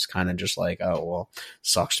York. It was kind of just like, oh, well,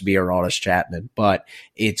 sucks to be Aroldis Chapman, but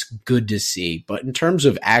it's good to see. But in terms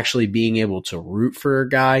of actually being able to root for a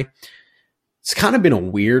guy, it's kind of been a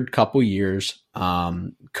weird couple years.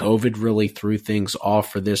 COVID really threw things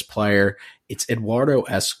off for this player. It's Eduardo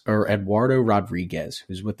Rodriguez,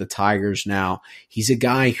 who's with the Tigers now. He's a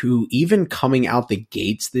guy who, even coming out the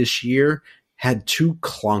gates this year, had 2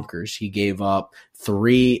 clunkers. He gave up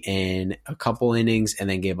 3 in a couple innings and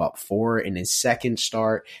then gave up 4 in his second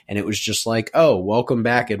start. And it was just like, oh, welcome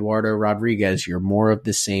back, Eduardo Rodriguez. You're more of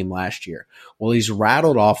the same last year. Well, he's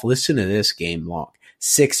rattled off, listen to this game long,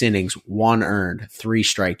 6 innings, 1 earned, 3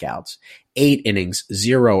 strikeouts. 8 innings,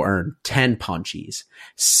 0 earned, 10 punchies.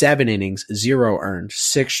 7 innings, 0 earned,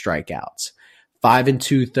 6 strikeouts. 5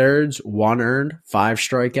 2/3, 1 earned, 5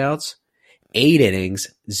 strikeouts. 8 innings,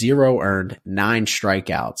 0 earned, 9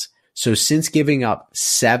 strikeouts. So since giving up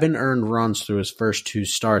 7 earned runs through his first 2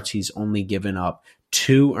 starts, he's only given up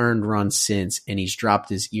 2 earned runs since, and he's dropped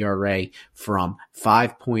his ERA from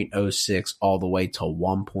 5.06 all the way to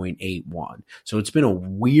 1.81. So it's been a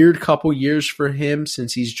weird couple years for him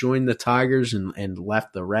since he's joined the Tigers and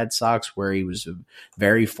left the Red Sox, where he was a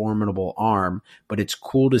very formidable arm. But it's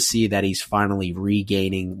cool to see that he's finally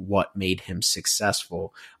regaining what made him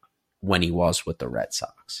successful when he was with the Red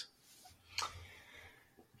Sox.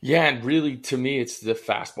 Yeah, and really, to me, it's the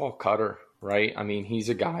fastball cutter, right? I mean, he's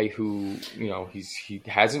a guy who, he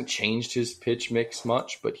hasn't changed his pitch mix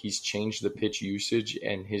much, but he's changed the pitch usage,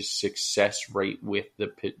 and his success rate with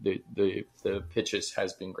the pitches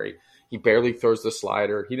has been great. He barely throws the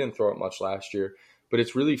slider. He didn't throw it much last year, but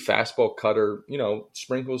it's really fastball cutter,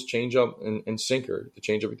 sprinkles, changeup, and sinker. The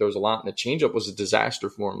changeup he throws a lot, and the changeup was a disaster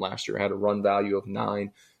for him last year. It had a run value of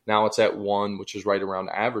 9. Now it's at 1, which is right around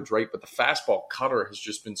average, right? But the fastball cutter has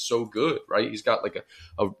just been so good, right? He's got like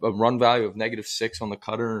a run value of -6 on the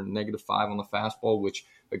cutter and -5 on the fastball, which,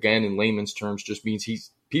 again, in layman's terms, just means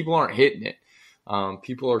people aren't hitting it.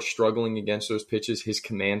 People are struggling against those pitches. His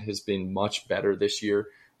command has been much better this year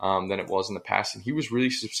than it was in the past, and he was really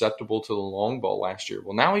susceptible to the long ball last year.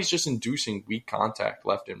 Well, now he's just inducing weak contact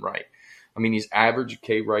left and right. I mean, he's average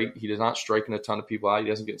K right. He does not strike a ton of people out. He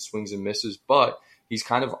doesn't get swings and misses, but he's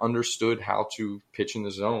kind of understood how to pitch in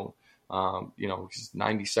the zone. He's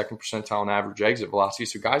 92nd percentile on average exit velocity,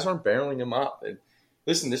 so guys aren't barreling him up. And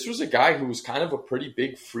listen, this was a guy who was kind of a pretty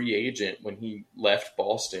big free agent when he left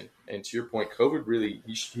Boston. And to your point, COVID really,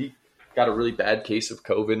 he got a really bad case of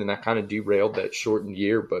COVID, and that kind of derailed that shortened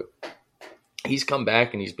year. But he's come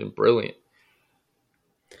back, and he's been brilliant.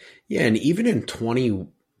 Yeah, and even in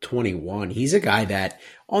 2021, he's a guy that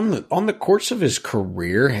on the course of his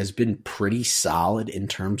career has been pretty solid in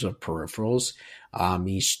terms of peripherals.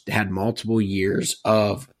 He's had multiple years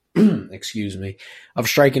of excuse me, of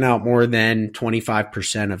striking out more than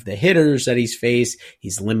 25% of the hitters that he's faced.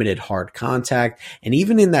 He's limited hard contact. And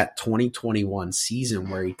even in that 2021 season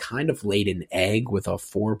where he kind of laid an egg with a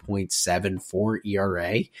 4.74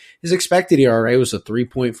 ERA, his expected ERA was a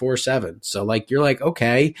 3.47. So you're like,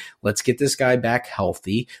 okay, let's get this guy back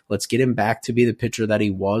healthy. Let's get him back to be the pitcher that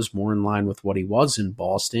he was, more in line with what he was in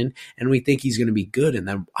Boston. And we think he's going to be good. And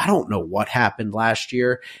then I don't know what happened last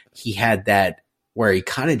year. He had that where he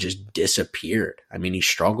kind of just disappeared. I mean, he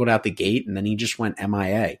struggled out the gate and then he just went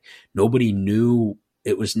MIA. Nobody knew.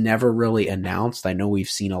 It was never really announced. I know we've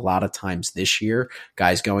seen a lot of times this year,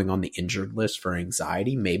 guys going on the injured list for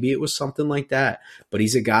anxiety. Maybe it was something like that, but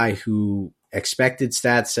he's a guy who expected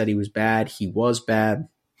stats said he was bad. He was bad.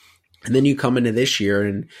 And then you come into this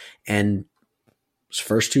year and his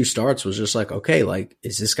first two starts was just like, okay,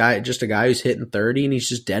 is this guy just a guy who's hitting 30 and he's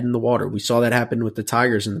just dead in the water? We saw that happen with the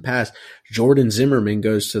Tigers in the past. Jordan Zimmerman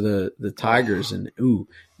goes to the Tigers and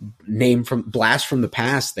blast from the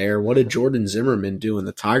past there. What did Jordan Zimmerman do in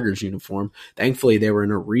the Tigers uniform? Thankfully, they were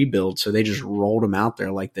in a rebuild, so they just rolled him out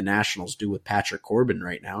there like the Nationals do with Patrick Corbin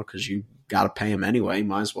right now because you got to pay him anyway.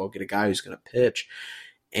 Might as well get a guy who's going to pitch.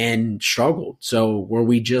 And struggled. So were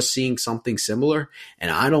we just seeing something similar? And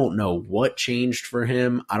I don't know what changed for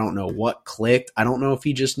him. I don't know what clicked. I don't know if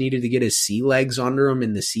he just needed to get his sea legs under him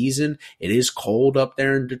in the season. It is cold up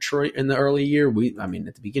there in Detroit in the early year. At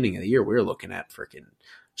the beginning of the year, we were looking at freaking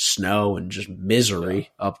snow and just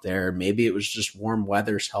misery up there. Maybe it was just warm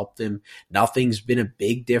weather's helped him. Nothing's been a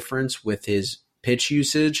big difference with his pitch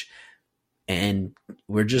usage. And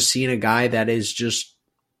we're just seeing a guy that is just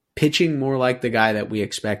pitching more like the guy that we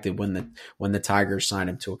expected when the Tigers signed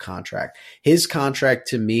him to a contract. His contract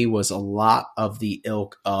to me was a lot of the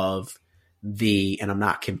ilk of and I'm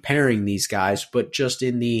not comparing these guys, but just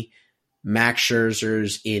in the Max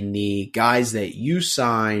Scherzers, in the guys that you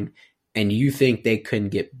sign and you think they couldn't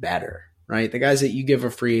get better, right? The guys that you give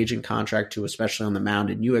a free agent contract to, especially on the mound,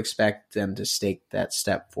 and you expect them to take that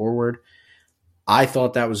step forward. I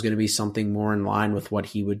thought that was going to be something more in line with what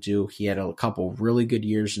he would do. He had a couple really good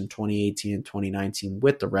years in 2018 and 2019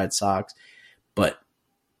 with the Red Sox, but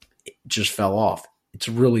it just fell off. It's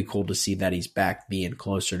really cool to see that he's back being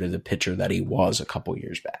closer to the pitcher that he was a couple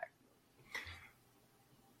years back.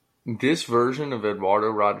 This version of Eduardo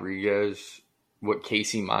Rodriguez, what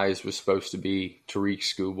Casey Mize was supposed to be, Tariq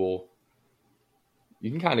Skubal, you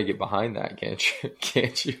can kind of get behind that,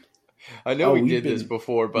 can't you? I know we did this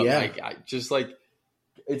before, but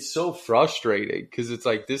it's so frustrating because it's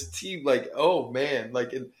like this team, oh man,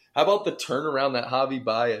 how about the turnaround that Javi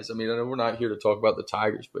Baez? I mean, I know we're not here to talk about the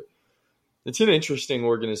Tigers, but it's an interesting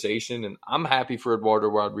organization, and I'm happy for Eduardo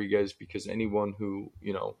Rodriguez because anyone who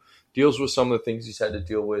deals with some of the things he's had to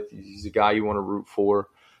deal with, he's a guy you want to root for.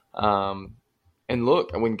 And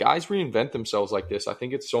look, when guys reinvent themselves like this, I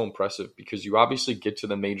think it's so impressive because you obviously get to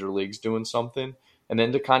the major leagues doing something. And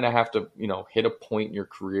then to kind of have to, hit a point in your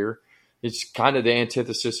career, it's kind of the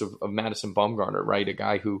antithesis of Madison Bumgarner, right? A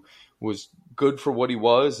guy who was good for what he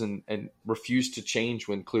was and refused to change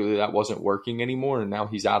when clearly that wasn't working anymore. And now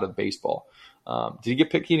he's out of baseball. Did he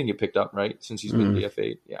get picked? He didn't get picked up, right? Since he's been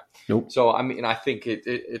DFA'd. Yeah. Nope. So, I mean, I think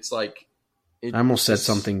it's like. I almost said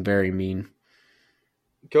something very mean.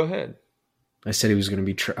 Go ahead. I said he was going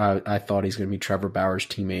to be, I thought he's going to be Trevor Bauer's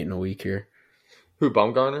teammate in a week here. Who,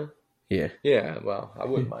 Bumgarner? Yeah. Yeah, well, I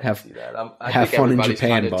wouldn't mind to see that. Have fun in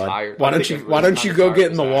Japan, bud. Tired. Why don't you go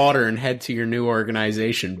get in the water and head to your new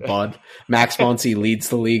organization, bud? Max Muncy leads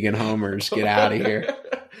the league in homers. Get out of here.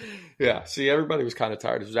 Yeah, see, everybody was kind of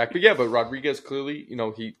tired of Zach. But Rodriguez clearly,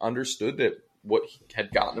 he understood that what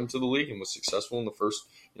had gotten him to the league and was successful in the first,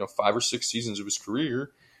 5 or 6 seasons of his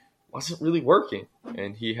career wasn't really working.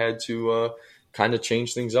 And he had to kind of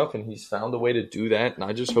change things up, and he's found a way to do that. And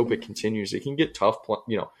I just hope it continues. It can get tough,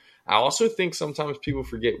 I also think sometimes people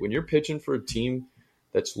forget when you're pitching for a team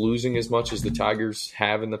that's losing as much as the Tigers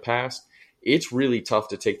have in the past, it's really tough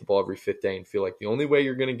to take the ball every fifth day and feel like the only way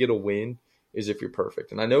you're going to get a win is if you're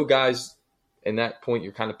perfect. And I know guys, in that point,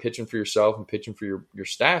 you're kind of pitching for yourself and pitching for your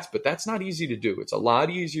stats, but that's not easy to do. It's a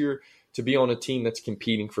lot easier to be on a team that's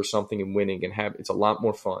competing for something and winning it's a lot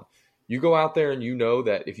more fun. You go out there and you know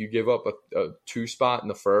that if you give up a 2 spot in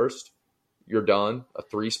the first, you're done. A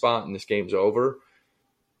 3 spot and this game's over.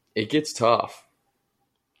 It gets tough.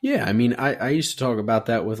 Yeah, I mean, I used to talk about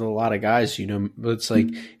that with a lot of guys, it's like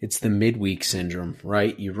it's the midweek syndrome,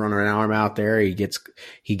 right? You run an arm out there, he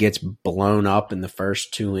gets blown up in the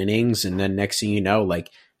first 2 innings, and then next thing you know,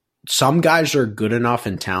 some guys are good enough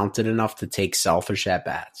and talented enough to take selfish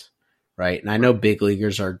at-bats, right? And I know big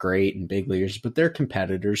leaguers are great and big leaguers, but they're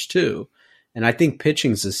competitors too. And I think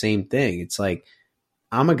pitching's the same thing. It's like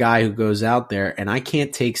I'm a guy who goes out there and I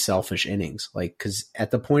can't take selfish innings. Like, cause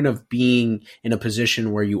at the point of being in a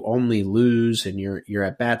position where you only lose and your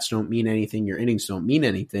at bats don't mean anything, your innings don't mean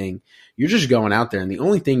anything, you're just going out there and the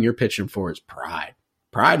only thing you're pitching for is pride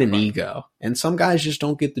and ego. And some guys just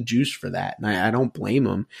don't get the juice for that. And I don't blame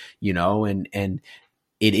them, and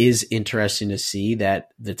it is interesting to see that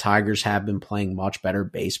the Tigers have been playing much better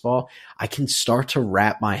baseball. I can start to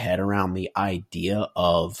wrap my head around the idea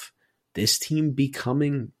of this team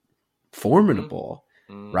becoming formidable.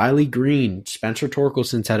 Mm-hmm. Riley Green, Spencer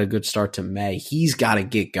Torkelson's had a good start to May. He's got to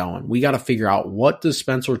get going. We got to figure out, what does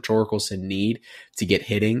Spencer Torkelson need to get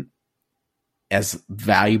hitting as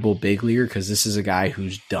valuable big leaguer? Because this is a guy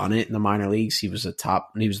who's done it in the minor leagues. He was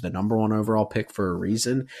the number 1 overall pick for a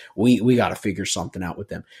reason. We got to figure something out with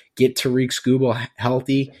them. Get Tariq Skubal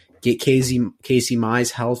healthy. Get Casey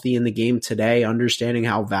Mize healthy in the game today, understanding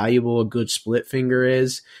how valuable a good split finger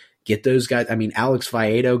is. Get those guys. I mean, Alex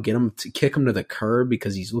Viedo, kick him to the curb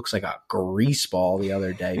because he looks like a grease ball the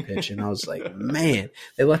other day pitching. I was like, man,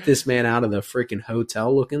 they let this man out of the freaking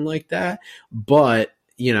hotel looking like that. But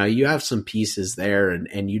you have some pieces there,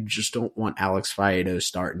 and you just don't want Alex Viedo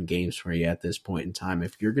starting games for you at this point in time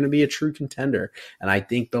if you're going to be a true contender. And I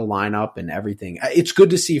think the lineup and everything, it's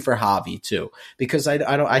good to see for Javi too, because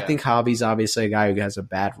I think Javi's obviously a guy who has a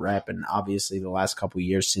bad rep, and obviously the last couple of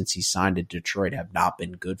years since he signed to Detroit have not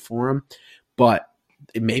been good for him. But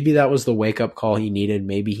maybe that was the wake-up call he needed.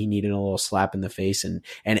 Maybe he needed a little slap in the face. And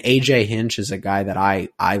AJ Hinch is a guy that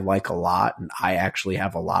I like a lot, and I actually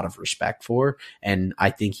have a lot of respect for. And I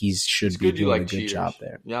think he should be doing a good job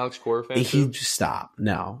there. You Alex Cora fan? He stop.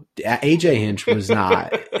 No. AJ Hinch was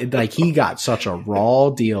not. Like, he got such a raw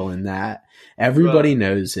deal in that. Everybody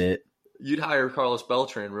knows it. You'd hire Carlos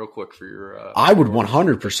Beltran real quick for your I would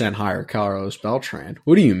 100% hire Carlos Beltran.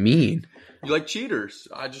 What do you mean? You like cheaters?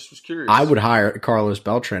 I just was curious. I would hire Carlos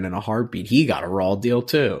Beltran in a heartbeat. He got a raw deal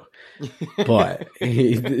too. But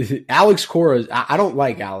Alex Cora, I don't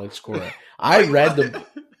like Alex Cora. I read the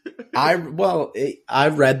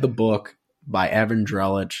book by Evan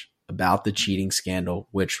Drellich about the cheating scandal,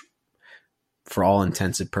 which for all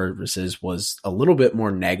intents and purposes was a little bit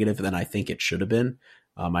more negative than I think it should have been.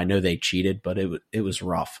 I know they cheated, but it was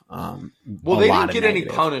rough. Well, they didn't get any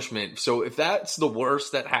punishment. So if that's the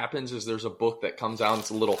worst that happens, is there's a book that comes out and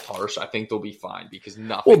it's a little harsh, I think they'll be fine because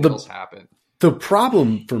nothing else happened. The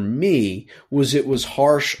problem for me was it was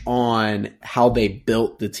harsh on how they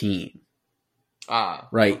built the team.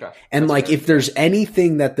 Right. Okay. And that's fair. If there's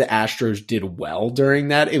anything that the Astros did well during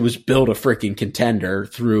that, it was build a freaking contender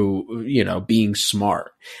through, being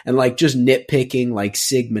smart and just nitpicking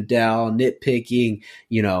Sig Medell, nitpicking,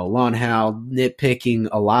 Lon Howe, nitpicking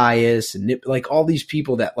Elias and all these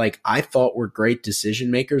people that I thought were great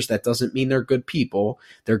decision makers. That doesn't mean they're good people.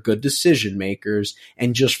 They're good decision makers,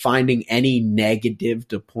 and just finding any negative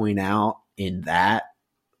to point out in that.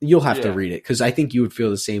 You'll have to read it because I think you would feel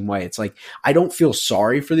the same way. It's I don't feel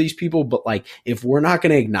sorry for these people, but if we're not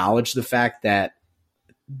going to acknowledge the fact that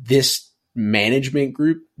this management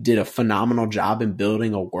group did a phenomenal job in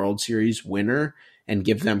building a World Series winner and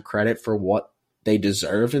give them credit for what they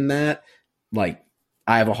deserve in that, I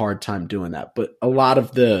have a hard time doing that. But a lot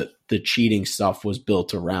of the cheating stuff was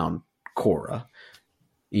built around Cora,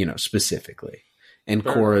 specifically. And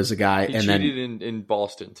Cora is a guy, he and cheated then in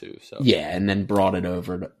Boston too. So yeah, and then brought it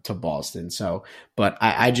over to Boston. So, but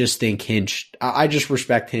I just think Hinch. I just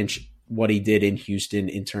respect Hinch, what he did in Houston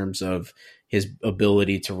in terms of his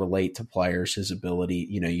ability to relate to players, his ability.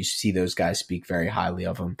 You see those guys speak very highly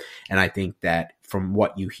of him, and I think that from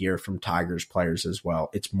what you hear from Tigers players as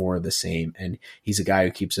well, it's more of the same. And he's a guy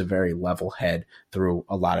who keeps a very level head through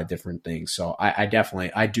a lot of different things. So I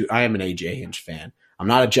definitely do. I am an AJ Hinch fan. I'm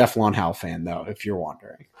not a Jeff Lonhow fan, though, if you're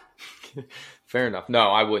wondering. Fair enough. No,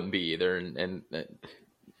 I wouldn't be either. And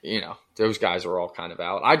those guys are all kind of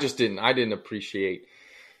out. I didn't appreciate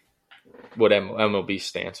what MLB's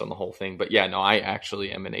stance on the whole thing. But yeah, no, I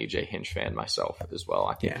actually am an AJ Hinch fan myself as well.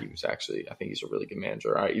 I think he's a really good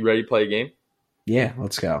manager. All right, you ready to play a game? Yeah,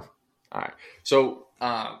 let's go. All right. So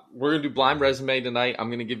we're going to do blind resume tonight. we're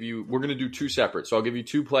going to do two separate. So I'll give you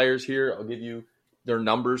two players here. I'll give you their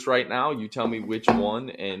numbers right now. You tell me which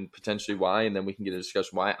one and potentially why, and then we can get a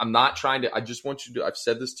discussion why. I'm not trying to – I just want you to – I've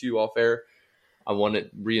said this to you off air. I want to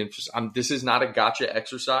re-emphasize. This is not a gotcha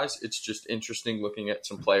exercise. It's just interesting looking at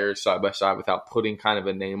some players side by side without putting kind of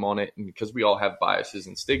a name on it, and because we all have biases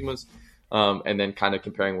and stigmas, and then kind of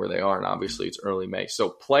comparing where they are. And obviously it's early May. So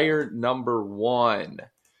player number one –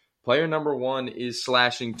 Player number one is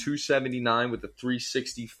slashing 279 with a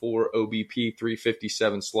 364 OBP,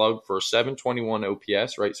 357 slug for a 721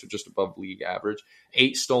 OPS, right? So just above league average.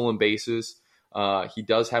 8 stolen bases, He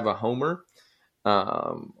does have a homer,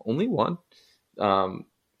 only one.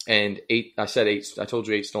 And eight, I said eight, I told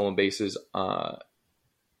you 8 stolen bases. 97th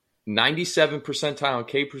percentile in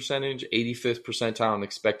K percentage, 85th percentile in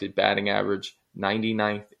expected batting average,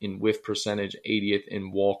 99th in whiff percentage, 80th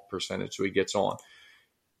in walk percentage. So he gets on.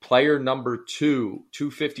 Player number 2,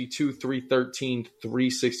 252, 313,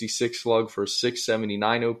 366 slug for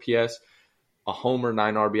 679 OPS, a homer,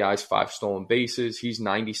 9 RBIs, 5 stolen bases. He's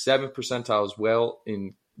 97th percentile as well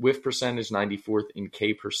in whiff percentage, 94th in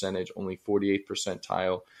K percentage, only 48th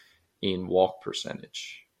percentile in walk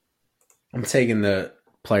percentage. I'm taking the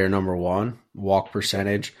player number 1, walk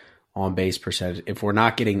percentage, on base percentage. If we're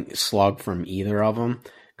not getting slug from either of them,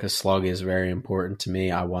 because slug is very important to me,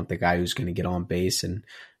 I want the guy who's going to get on base, and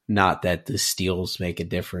not that the steals make a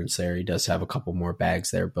difference there. He does have a couple more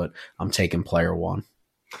bags there, but I'm taking player 1.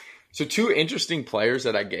 So 2 interesting players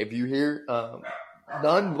that I gave you here.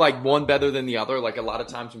 None like one better than the other. Like a lot of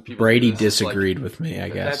times when people Brady disagreed with me, I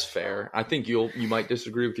guess. That's fair. I think you might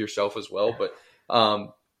disagree with yourself as well, but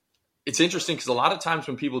it's interesting because a lot of times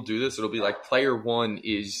when people do this, it'll be like player 1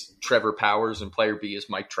 is Trevor Powers and player B is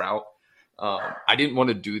Mike Trout. I didn't want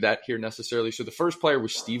to do that here necessarily. So the first player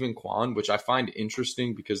was Steven Kwan, which I find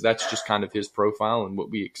interesting because that's just kind of his profile and what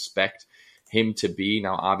we expect him to be.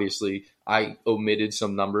 Now, obviously, I omitted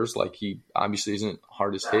some numbers, like he obviously isn't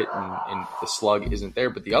hardest hit and the slug isn't there.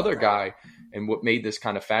 But the other guy, and what made this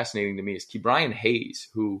kind of fascinating to me, is Ke'Bryan Hayes,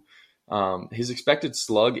 who his expected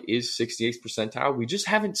slug is 68th percentile. We just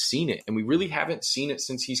haven't seen it, and we really haven't seen it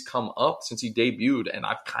since he's come up, since he debuted. And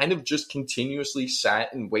I've kind of just continuously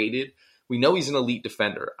sat and waited. We know he's an elite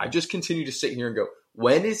defender. I just continue to sit here and go,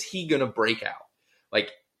 when is he going to break out? Like,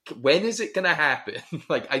 when is it going to happen?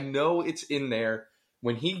 Like, I know it's in there.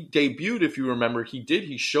 When he debuted, if you remember,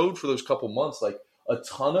 he showed for those couple months, like, a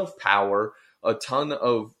ton of power, a ton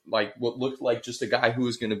of, like, what looked like just a guy who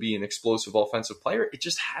was going to be an explosive offensive player. It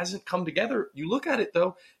just hasn't come together. You look at it,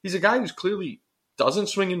 though, he's a guy who's clearly doesn't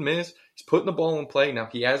swing and miss. He's putting the ball in play. Now,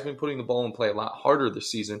 he has been putting the ball in play a lot harder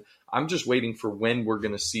this season. I'm just waiting for when we're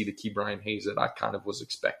going to see the Ke'Bryan Hayes that I kind of was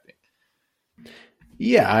expecting.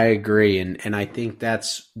 Yeah, I agree. And I think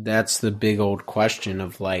that's the big old question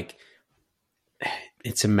of, like,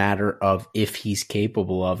 it's a matter of if he's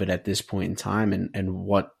capable of it at this point in time and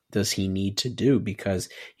what does he need to do, because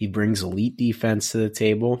he brings elite defense to the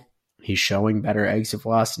table. He's showing better exit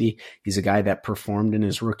velocity. He's a guy that performed in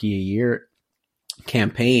his rookie year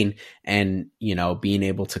campaign, and, you know, being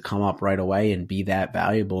able to come up right away and be that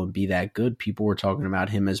valuable and be that good. People were talking about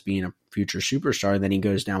him as being a future superstar. Then he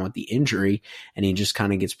goes down with the injury and he just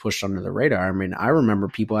kind of gets pushed under the radar. I mean, I remember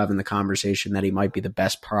people having the conversation that he might be the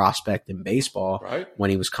best prospect in baseball when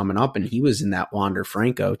he was coming up, and he was in that Wander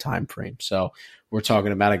Franco time frame. So we're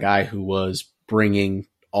talking about a guy who was bringing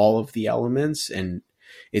all of the elements, and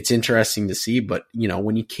it's interesting to see. But, you know,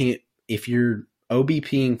 when you can't, if you're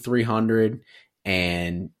OBPing 300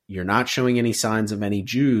 and you're not showing any signs of any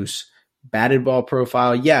juice, batted ball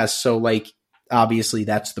profile, yes. So, like, obviously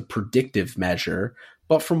that's the predictive measure.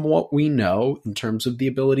 But from what we know in terms of the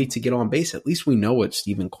ability to get on base, at least we know what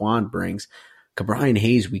Steven Kwan brings. Ke'Bryan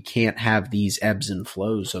Hayes, we can't have these ebbs and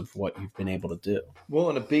flows of what you've been able to do. Well,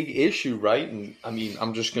 and a big issue, right? And I mean,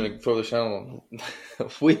 I'm just going to throw this out on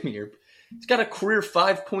with me here. He's got a career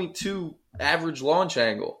 5.2 average launch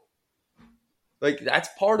angle. Like, that's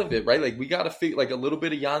part of it, right? Like, we got to figure, like, a little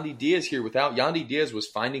bit of Yandy Diaz here. Without Yandy Diaz was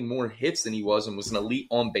finding more hits than he was, and was an elite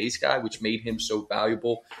on-base guy, which made him so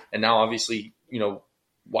valuable. And now, obviously, you know,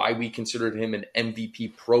 why we considered him an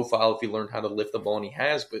MVP profile if he learned how to lift the ball, and he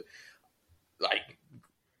has. But, like,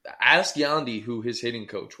 ask Yandy who his hitting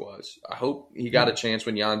coach was. I hope he got a chance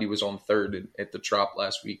when Yandy was on third at the Trop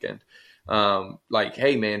last weekend. Like,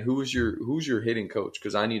 hey, man, who's your hitting coach?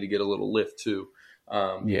 Because I need to get a little lift, too.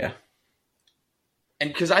 Yeah.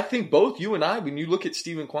 And because I think both you and I, when you look at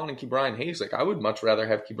Steven Kwan and Ke'Bryan Hayes, like, I would much rather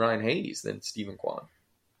have Ke'Bryan Hayes than Steven Kwan.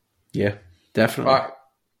 Yeah, definitely. All right.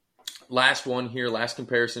 Last one here, last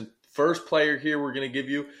comparison. First player here we're going to give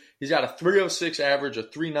you, he's got a 306 average, a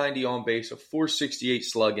 390 on base, a 468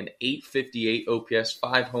 slug, an 858 OPS,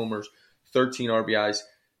 5 homers, 13 RBIs,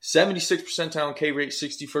 76th percentile in K rate,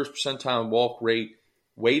 61st percentile in walk rate,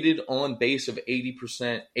 weighted on base of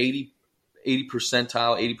 80%, 80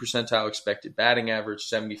 percentile expected batting average,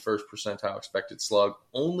 71st percentile expected slug,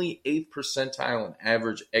 only 8th percentile in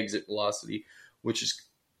average exit velocity, which is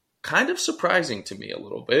kind of surprising to me a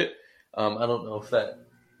little bit. I don't know if that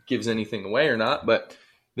gives anything away or not, but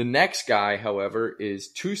the next guy, however, is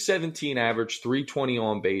 217 average, 320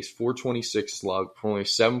 on base, 426 slug, only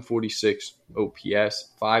 746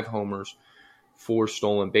 OPS, 5 homers, 4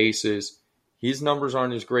 stolen bases. his numbers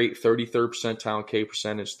aren't as great. 33rd percentile in K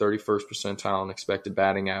percentage, 31st percentile in expected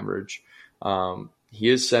batting average. He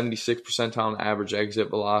is 76th percentile in average exit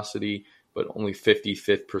velocity, but only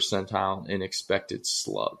 55th percentile in expected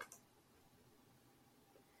slug.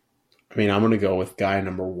 I mean, I'm going to go with guy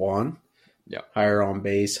number 1. Yeah. Higher on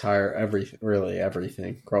base, higher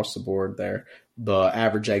everything across the board there. The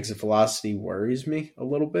average exit velocity worries me a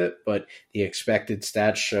little bit, but the expected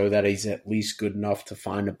stats show that he's at least good enough to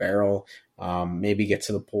find a barrel, maybe get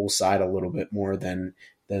to the pull side a little bit more than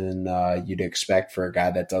you'd expect for a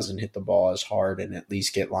guy that doesn't hit the ball as hard and at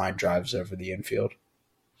least get line drives over the infield.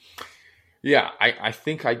 Yeah, I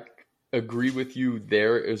think I agree with you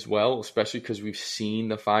there as well, especially because we've seen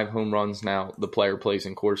the 5 home runs now the player plays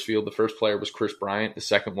in Coors Field. The first player was Chris Bryant. The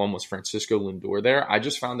second one was Francisco Lindor there. I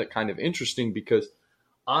just found it kind of interesting because,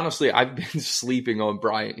 honestly, I've been sleeping on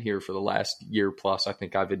Bryant here for the last year plus. I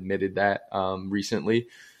think I've admitted that recently.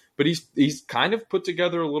 But he's kind of put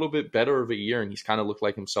together a little bit better of a year, and he's kind of looked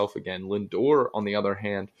like himself again. Lindor, on the other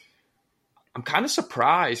hand, I'm kind of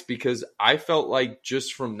surprised because I felt like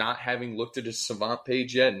just from not having looked at his Savant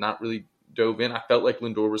page yet and not really dove in, I felt like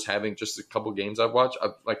Lindor was having just a couple games I've watched.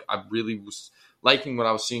 I really was liking what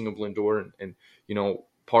I was seeing of Lindor. And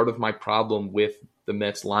part of my problem with the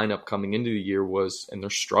Mets lineup coming into the year was, and they're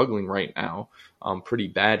struggling right now pretty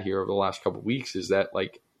bad here over the last couple of weeks, is that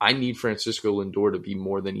I need Francisco Lindor to be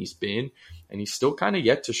more than he's been, and he's still kind of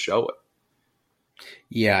yet to show it.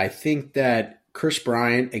 Yeah, I think that Chris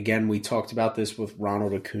Bryant, again, we talked about this with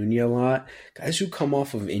Ronald Acuna a lot. Guys who come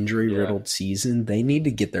off of injury-riddled season, they need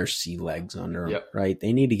to get their sea legs under them, right?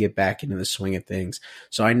 They need to get back into the swing of things.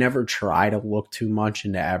 So I never try to look too much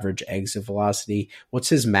into average exit velocity. What's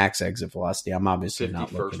his max exit velocity? I'm obviously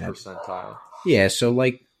not looking at 51st percentile. Yeah, so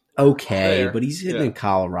okay, Fair. But he's hitting in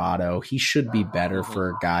Colorado. He should be better for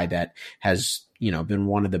a guy that has, been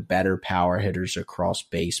one of the better power hitters across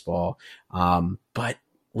baseball. But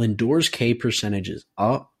Lindor's K percentage is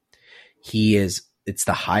up. It's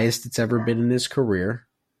the highest it's ever been in his career.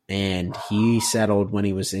 And he settled when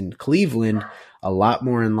he was in Cleveland a lot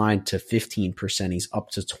more in line to 15%. He's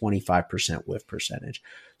up to 25% whiff percentage.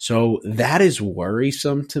 So that is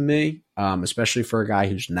worrisome to me, especially for a guy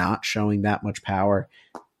who's not showing that much power.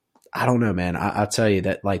 I don't know, man. I'll tell you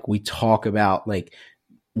that we talk about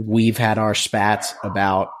we've had our spats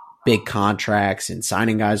about big contracts and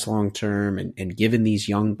signing guys long-term and giving these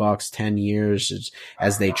young bucks 10 years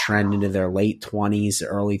as they trend into their late 20s,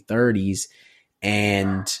 early 30s.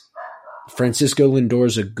 And Francisco Lindor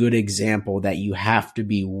is a good example that you have to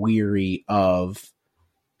be weary of,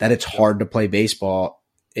 that it's hard to play baseball.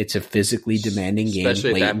 It's a physically demanding game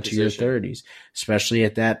late into your 30s, especially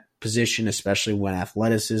at that position, especially when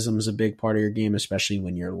athleticism is a big part of your game, especially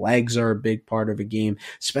when your legs are a big part of a game,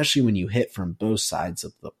 especially when you hit from both sides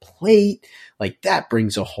of the plate. That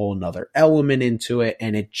brings a whole nother element into it.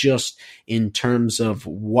 And it just, in terms of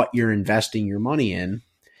what you're investing your money in,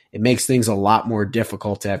 it makes things a lot more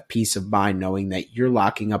difficult to have peace of mind knowing that you're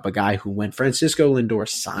locking up a guy who, when Francisco Lindor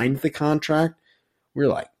signed the contract, we're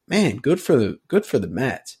like, man, good for the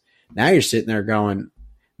Mets. Now you're sitting there going,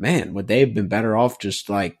 man, would they have been better off just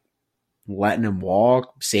letting him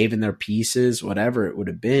walk, saving their pieces, whatever it would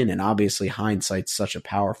have been? And obviously hindsight's such a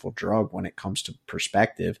powerful drug when it comes to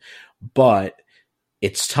perspective, but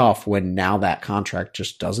it's tough when now that contract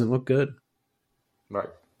just doesn't look good. Right.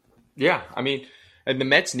 Yeah. I mean, and the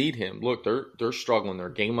Mets need him. Look, they're struggling. They're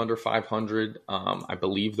a game under 500. I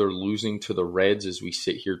believe they're losing to the Reds as we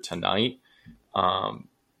sit here tonight.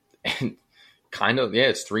 And kind of,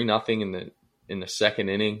 it's 3-0 in the second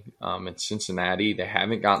inning in Cincinnati. They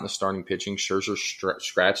haven't gotten the starting pitching. Scherzer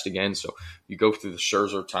scratched again. So you go through the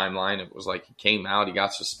Scherzer timeline. It was he came out. He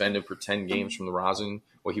got suspended for 10 games from the rosin.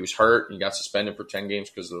 Well, he was hurt. He got suspended for 10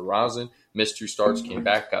 games because of the rosin. Missed 2 starts, came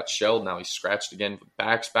back, got shelled. Now he's scratched again with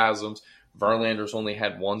back spasms. Verlander's only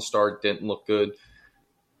had 1 start, didn't look good.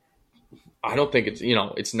 I don't think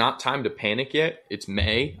it's not time to panic yet. It's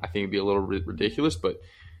May. I think it'd be a little ridiculous, but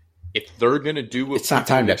if they're going to do what it's not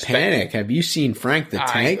time to panic. Have you seen Frank the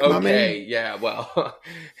Tank, my man? Okay, yeah, well.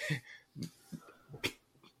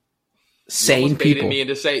 Sane people.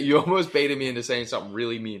 You almost baited me into saying something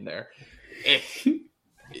really mean there.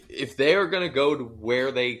 If they are going to go to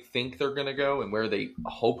where they think they're going to go and where they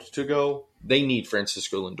hoped to go, they need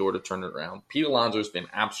Francisco Lindor to turn it around. Pete Alonso has been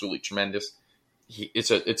absolutely tremendous. It's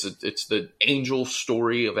the angel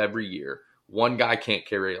story of every year. One guy can't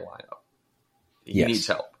carry a lineup. He needs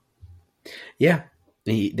help. Yeah,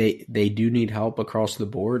 they do need help across the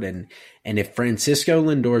board. And if Francisco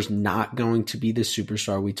Lindor's not going to be the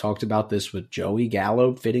superstar, we talked about this with Joey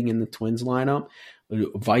Gallo fitting in the Twins lineup.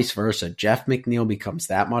 vice versa. Jeff McNeil becomes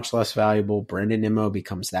that much less valuable. Brandon Nimmo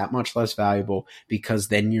becomes that much less valuable because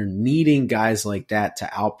then you're needing guys like that to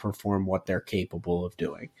outperform what they're capable of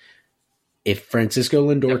doing. If Francisco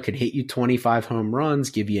Lindor could hit you 25 home runs,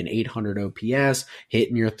 give you an 800 OPS,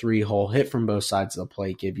 hitting your 3-hole hit from both sides of the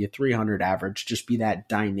plate, give you 300 average, just be that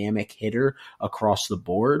dynamic hitter across the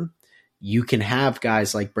board, you can have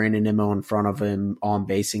guys like Brandon Nimmo in front of him on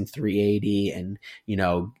basing 380 and,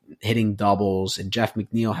 hitting doubles, and Jeff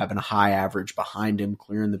McNeil having a high average behind him,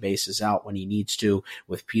 clearing the bases out when he needs to,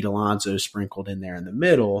 with Pete Alonso sprinkled in there in the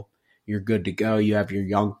middle. You're good to go. You have your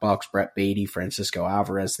young bucks, Brett Beatty, Francisco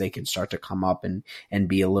Alvarez. They can start to come up and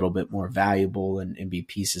be a little bit more valuable and be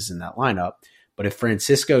pieces in that lineup. But if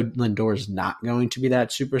Francisco Lindor is not going to be that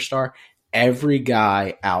superstar, every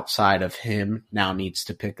guy outside of him now needs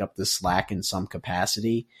to pick up the slack in some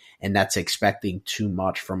capacity, and that's expecting too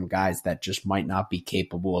much from guys that just might not be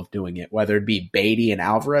capable of doing it, whether it be Beatty and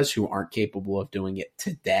Alvarez, who aren't capable of doing it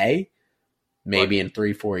today, maybe in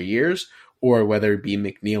 3-4 years, or whether it be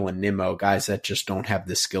McNeil and Nimmo, guys that just don't have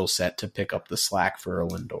the skill set to pick up the slack for a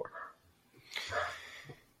Lindor.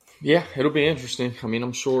 Yeah, it'll be interesting. I mean,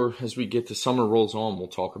 I'm sure as we get the summer rolls on, we'll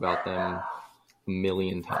talk about them a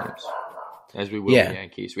million times, as we will the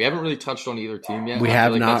Yankees. We haven't really touched on either team yet. We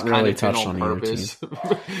have not really touched on either team.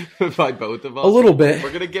 By both of us. A little bit. We're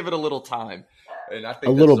going to give it a little time. And I think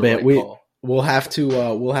a little bit. We'll have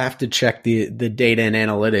to check the data and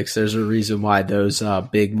analytics. There's a reason why those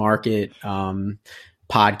big market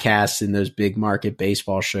podcasts and those big market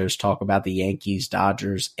baseball shows talk about the Yankees,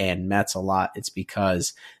 Dodgers, and Mets a lot. It's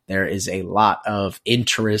because there is a lot of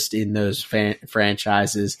interest in those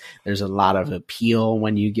franchises. There's a lot of appeal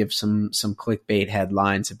when you give some clickbait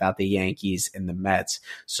headlines about the Yankees and the Mets.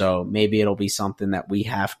 So maybe it'll be something that we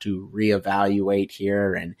have to reevaluate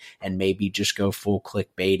here and maybe just go full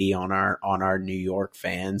clickbaity on our New York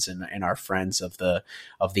fans and our friends of the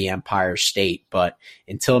Empire State. But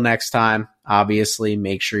until next time, obviously,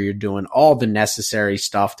 make sure you're doing all the necessary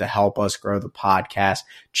stuff to help us grow the podcast,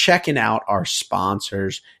 checking out our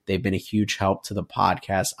sponsors. They've been a huge help to the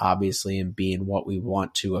podcast, obviously, in being what we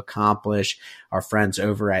want to accomplish. Our friends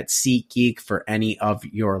over at SeatGeek for any of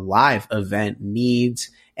your live event needs.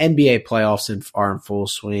 NBA playoffs are in full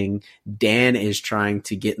swing. Dan is trying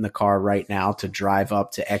to get in the car right now to drive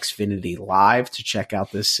up to Xfinity Live to check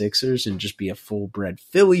out the Sixers and just be a full-bred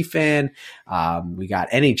Philly fan. We got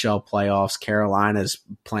NHL playoffs. Carolina's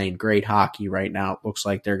playing great hockey right now. It looks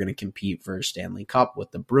like they're going to compete for a Stanley Cup with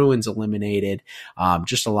the Bruins eliminated.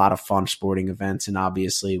 Just a lot of fun sporting events, and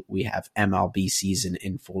obviously we have MLB season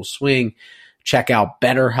in full swing. Check out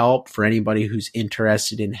BetterHelp for anybody who's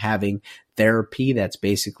interested in having therapy that's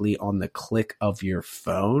basically on the click of your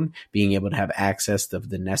phone. Being able to have access to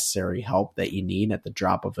the necessary help that you need at the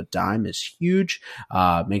drop of a dime is huge.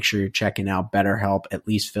 Make sure you're checking out BetterHelp. At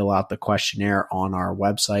least fill out the questionnaire on our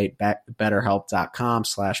website,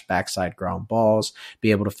 betterhelp.com/backsidegroundballs.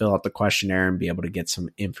 Be able to fill out the questionnaire and be able to get some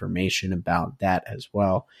information about that as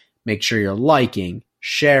well. Make sure you're liking,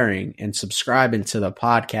 sharing, and subscribing to the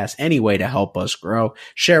podcast any way to help us grow.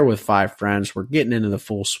 Share with 5 friends. We're getting into the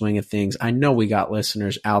full swing of things. I know we got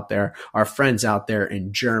listeners out there, our friends out there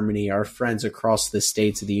in Germany, our friends across the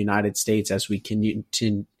states of the United States as we continue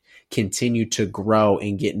to grow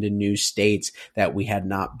and get into new states that we had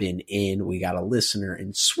not been in. We got a listener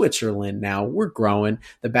in Switzerland now. We're growing.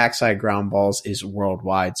 The Backside Ground Balls is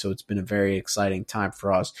worldwide, so it's been a very exciting time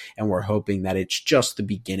for us, and we're hoping that it's just the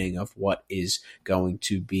beginning of what is going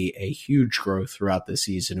to be a huge growth throughout the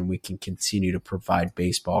season, and we can continue to provide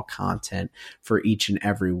baseball content for each and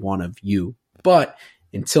every one of you. But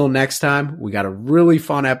until next time, we got a really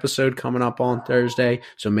fun episode coming up on Thursday,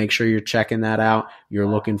 so make sure you're checking that out. You're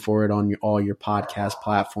looking for it on all your podcast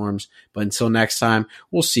platforms. But until next time,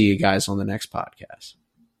 we'll see you guys on the next podcast.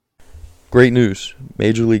 Great news.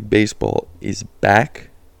 Major League Baseball is back.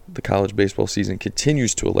 The college baseball season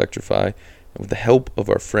continues to electrify. And with the help of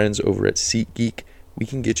our friends over at SeatGeek, we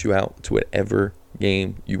can get you out to whatever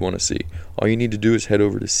game you want to see. All you need to do is head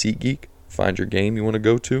over to SeatGeek, find your game you want to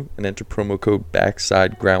go to, and enter promo code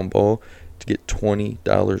BACKSIDEGROUNDBALL to get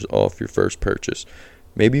 $20 off your first purchase.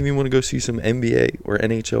 Maybe if you want to go see some NBA or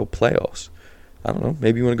NHL playoffs. I don't know,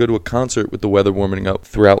 maybe you want to go to a concert with the weather warming up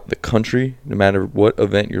throughout the country. No matter what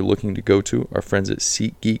event you're looking to go to, our friends at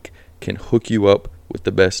SeatGeek can hook you up with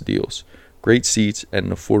the best deals. Great seats at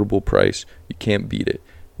an affordable price. You can't beat it.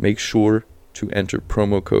 Make sure to enter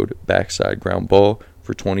promo code BACKSIDEGROUNDBALL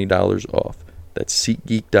for $20 off. That's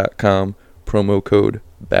SeatGeek.com, promo code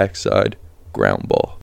BACKSIDEGROUNDBALL.